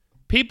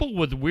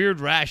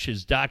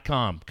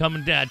 Peoplewithweirdrashes.com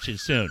coming at you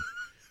soon.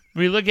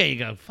 We look at it, you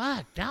go,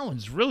 fuck, that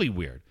one's really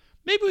weird.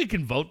 Maybe we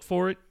can vote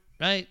for it,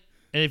 right?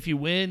 And if you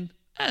win,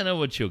 I don't know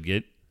what you'll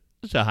get.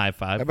 It's a high How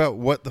five. about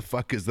what the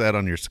fuck is that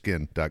on your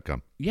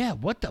skin.com? Yeah,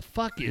 what the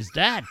fuck is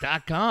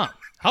that.com?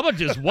 How about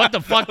just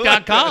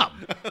whatthefuck.com?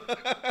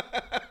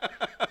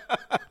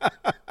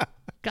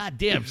 God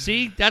damn,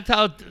 see?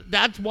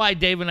 That's why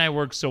Dave and I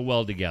work so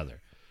well together.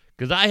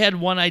 Because I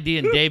had one idea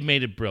and Dave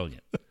made it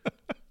brilliant.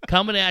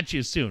 Coming at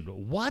you soon.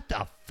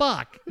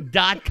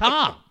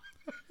 Whatthefuck.com?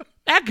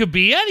 That could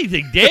be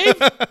anything, Dave.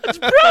 That's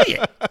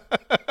brilliant.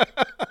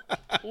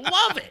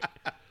 Love it.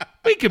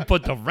 We could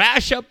put the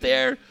rash up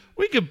there.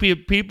 We could be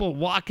people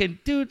walking.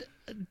 Dude,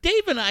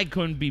 Dave and I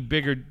couldn't be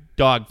bigger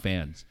dog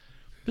fans.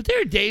 But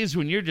there are days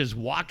when you're just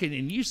walking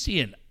and you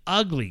see an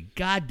ugly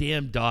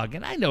goddamn dog.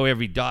 And I know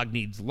every dog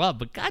needs love,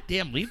 but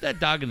goddamn, leave that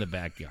dog in the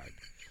backyard.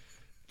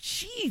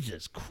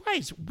 Jesus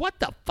Christ. What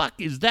the fuck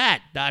is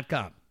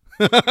that.com?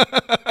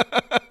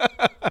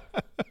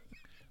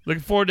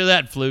 Looking forward to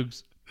that,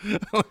 Flugs.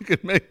 We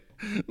could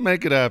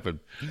make it happen.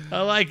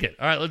 I like it.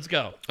 All right, let's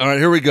go. All right,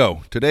 here we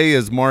go. Today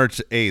is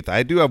March 8th.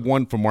 I do have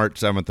one for March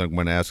 7th I'm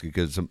going to ask you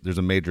because there's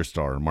a major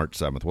star on March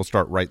 7th. We'll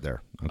start right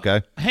there,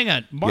 okay? Hang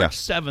on. March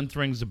 7th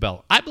rings a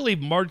bell. I believe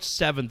March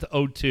 7th,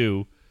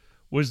 02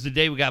 was the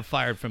day we got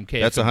fired from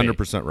KFB. That's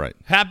 100% right.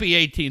 Happy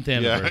 18th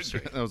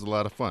anniversary. That was a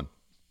lot of fun.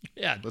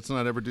 Yeah. Let's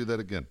not ever do that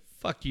again.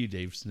 Fuck you,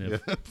 Dave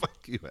Sniff.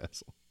 Fuck you,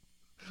 asshole.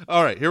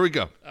 All right, here we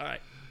go. All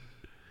right.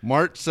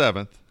 March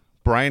 7th,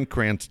 Bryan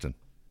Cranston.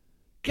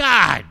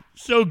 God,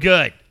 so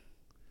good.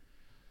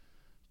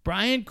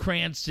 Bryan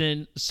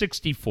Cranston,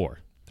 64.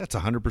 That's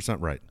 100%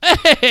 right.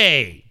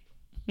 Hey!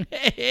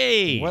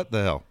 Hey! What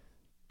the hell?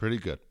 Pretty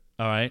good.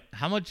 All right.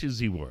 How much is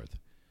he worth?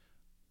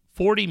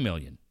 $40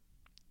 million.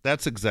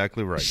 That's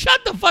exactly right.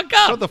 Shut the fuck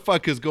up. What the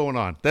fuck is going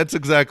on? That's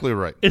exactly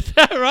right. Is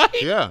that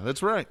right? Yeah,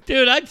 that's right.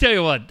 Dude, I tell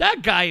you what,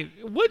 that guy,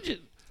 would you,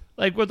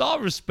 like, with all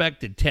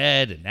respect to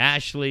Ted and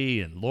Ashley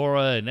and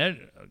Laura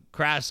and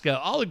Kraska,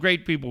 all the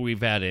great people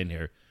we've had in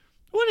here,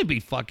 wouldn't it be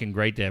fucking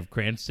great to have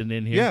Cranston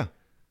in here? Yeah.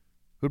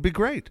 It would be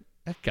great.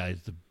 That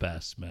guy's the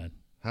best, man.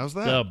 How's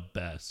that? The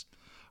best.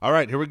 All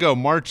right, here we go.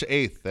 March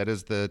 8th. That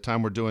is the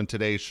time we're doing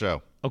today's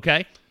show.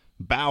 Okay.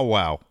 Bow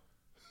Wow.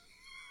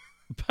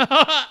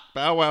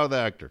 Bow Wow, the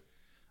actor.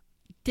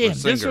 Damn, Or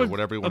singer, this one,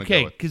 whatever you wanna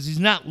okay, go with. because he's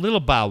not Little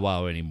Bow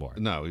Wow anymore.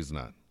 No, he's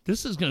not.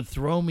 This is going to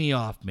throw me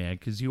off, man,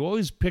 because you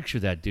always picture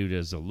that dude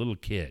as a little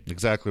kid.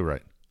 Exactly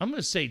right. I'm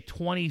going to say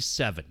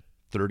 27.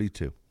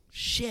 32.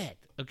 Shit.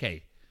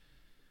 Okay.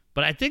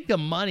 But I think the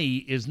money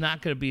is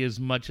not going to be as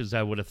much as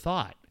I would have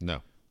thought.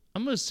 No.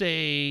 I'm going to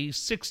say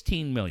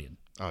 16 million.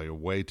 Oh, you're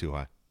way too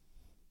high.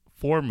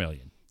 4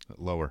 million.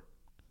 Lower.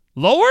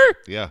 Lower?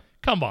 Yeah.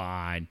 Come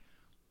on.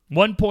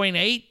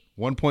 1.8?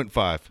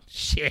 1.5.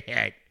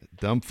 Shit.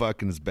 Dumb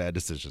fucking is bad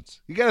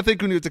decisions. You got to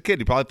think when you was a kid,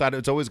 you probably thought it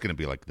was always going to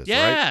be like this, right?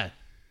 Yeah.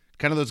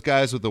 Kind of those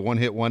guys with the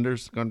one-hit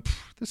wonders going,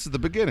 this is the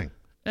beginning.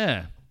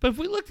 Yeah. But if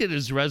we looked at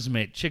his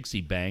resume at Chicks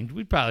he banged,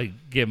 we'd probably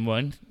give him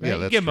one. Right? Yeah,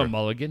 that's give him a true.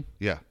 mulligan.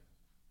 Yeah.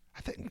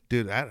 I think,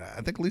 dude, I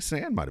think Lisa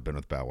Ann might have been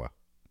with Bow Wow.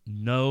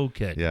 No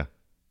kidding. Yeah.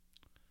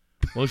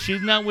 Well,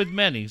 she's not with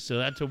many, so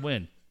that's a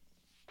win.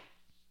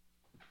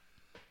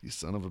 You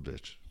son of a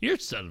bitch. You're a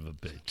son of a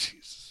bitch.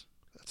 Jesus.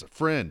 That's a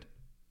friend.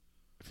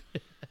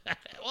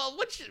 Well,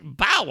 what's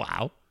Bow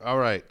Wow? All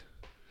right.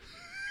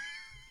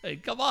 Hey,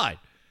 come on.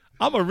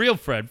 I'm a real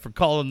friend for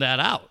calling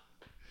that out.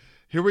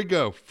 Here we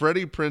go.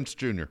 Freddie Prinze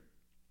Jr.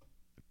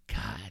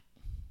 God.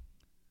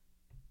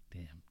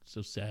 Damn.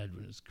 So sad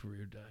when his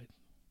career died.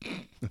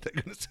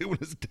 They're going to say when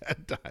his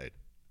dad died.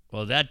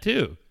 Well, that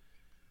too.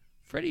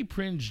 Freddie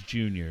Prinze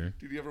Jr.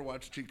 Did you ever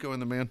watch Chico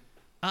and the Man?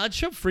 It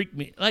show freaked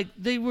me. Like,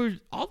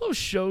 all those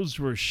shows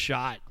were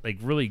shot, like,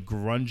 really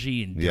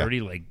grungy and Yeah. dirty,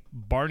 like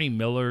Barney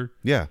Miller,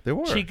 Yeah, they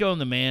were. Chico and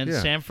the Man,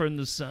 Yeah. Sanford and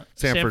the Son.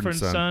 Sanford and and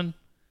Son. Son.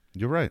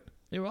 You're right.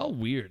 They were all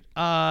weird.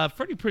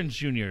 Freddie Prinze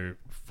Jr.,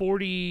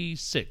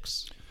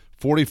 46.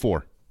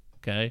 44.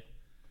 Okay.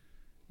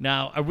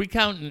 Now, are we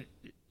counting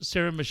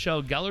Sarah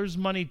Michelle Gellar's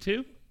money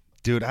too?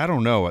 Dude, I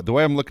don't know. The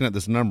way I'm looking at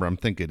this number, I'm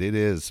thinking it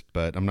is,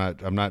 but I'm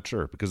not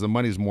sure because the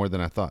money's more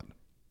than I thought.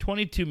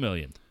 22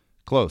 million.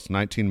 Close,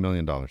 $19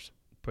 million.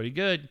 Pretty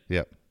good.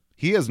 Yep.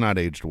 He has not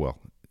aged well.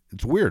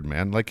 It's weird,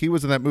 man. Like he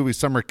was in that movie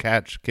Summer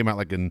Catch, came out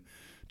like in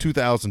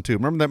 2002.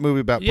 Remember that movie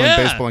about playing Yeah.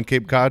 baseball in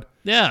Cape Cod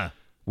Yeah.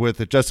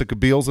 with Jessica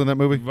Biel's in that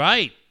movie?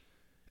 Right.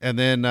 And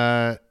then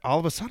all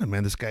of a sudden,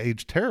 man, this guy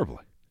aged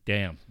terribly.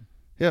 Damn.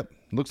 Yep.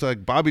 Looks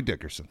like Bobby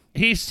Dickerson.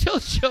 He still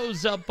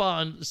shows up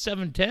on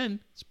 710.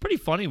 It's pretty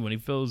funny when he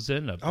fills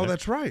in up there. Oh,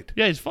 that's right.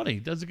 Yeah, he's funny. He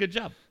does a good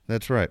job.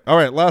 That's right. All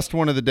right, last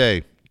one of the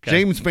day. Okay.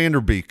 James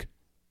Vanderbeek.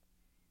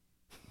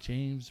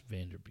 James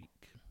Vanderbeek.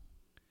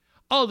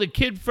 Oh, the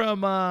kid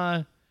from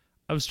I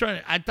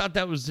thought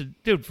that was the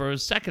dude for a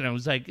second. I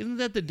was like, isn't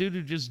that the dude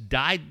who just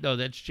died? No,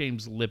 that's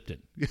James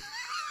Lipton.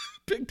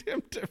 Big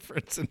damn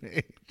difference in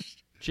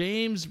age.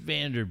 James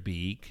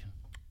Vanderbeek.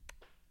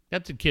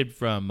 That's a kid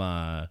from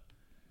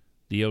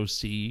the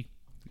OC.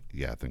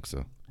 Yeah, I think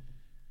so.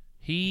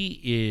 He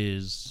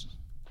is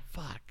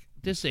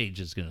this age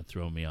is gonna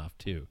throw me off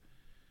too.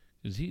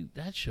 Because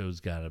that show's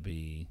gotta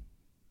be,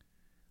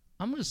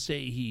 I'm gonna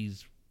say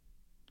he's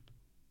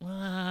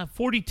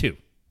 42.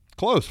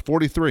 Close,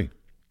 43.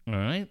 All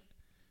right.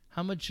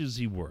 How much is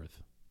he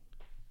worth?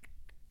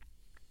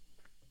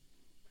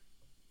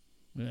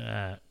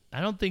 I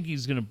don't think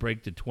he's going to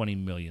break the 20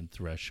 million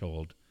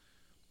threshold.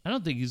 I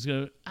don't think he's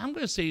going to. I'm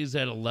going to say he's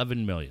at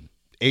 11 million.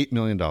 $8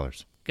 million.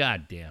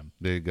 God damn.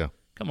 There you go.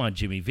 Come on,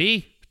 Jimmy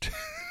V.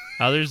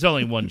 Oh, there's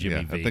only one Jimmy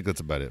Yeah, V. I think that's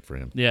about it for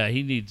him. Yeah,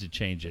 he needs to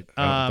change it.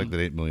 I don't think that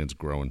 8 million's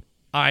growing.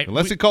 All right.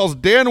 Unless he calls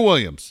Dan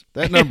Williams.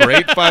 That number,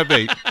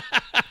 858.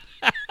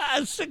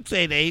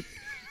 688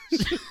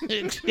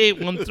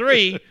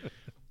 6813.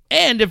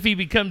 And if he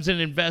becomes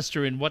an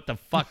investor in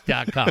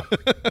whatthefuck.com.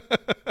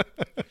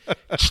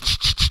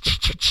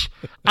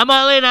 I'm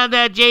all in on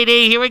that,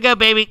 JD. Here we go,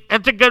 baby.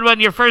 That's a good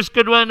one. Your first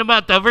good one in the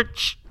month. Over.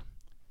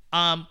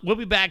 We'll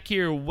be back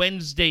here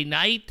Wednesday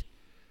night.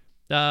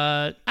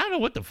 I don't know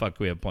what the fuck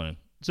we have planned.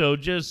 So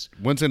just,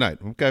 Wednesday night.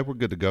 Okay, we're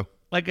good to go.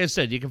 like I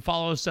said, you can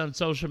follow us on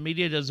social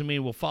media. Doesn't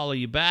mean we'll follow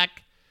you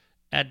back.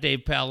 At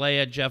Dave Palais,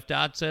 at Jeff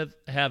Dotseth.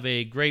 Have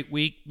a great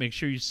week. Make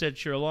sure you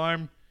set your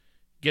alarm.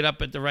 Get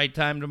up at the right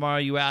time tomorrow,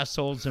 you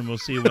assholes, and we'll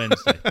see you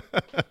Wednesday.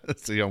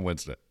 See you on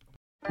Wednesday.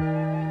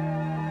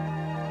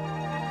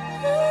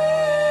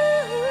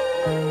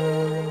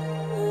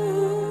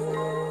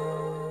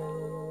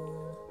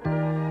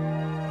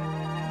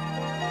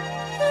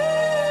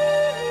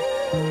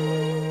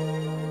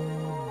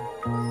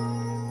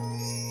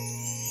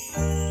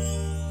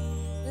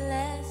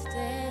 Let's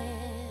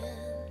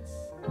dance,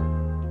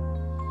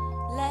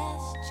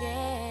 let's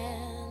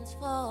chance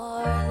for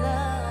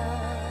love.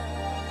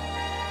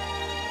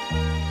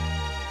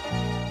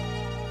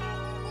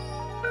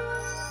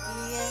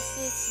 Yes,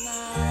 it's my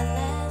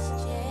last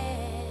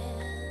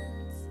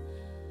chance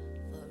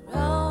for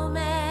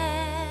romance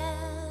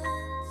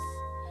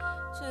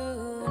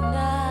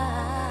tonight.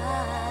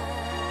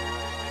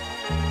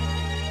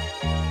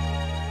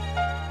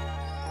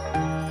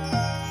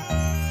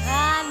 I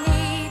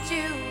need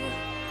you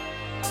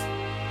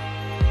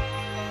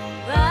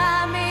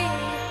by me,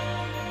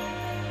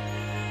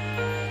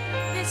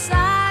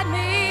 beside me,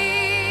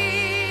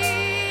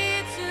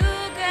 to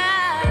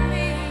guide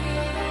me,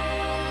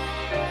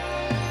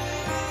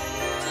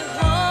 to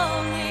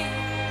hold me,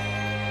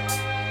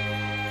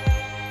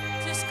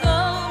 to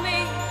scold me.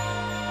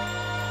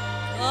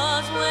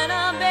 'Cause when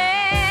I'm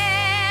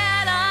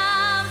bad,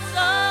 I'm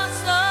so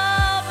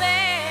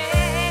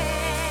bad.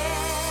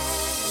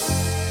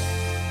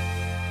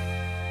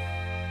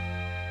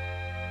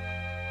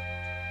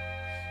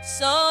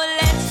 So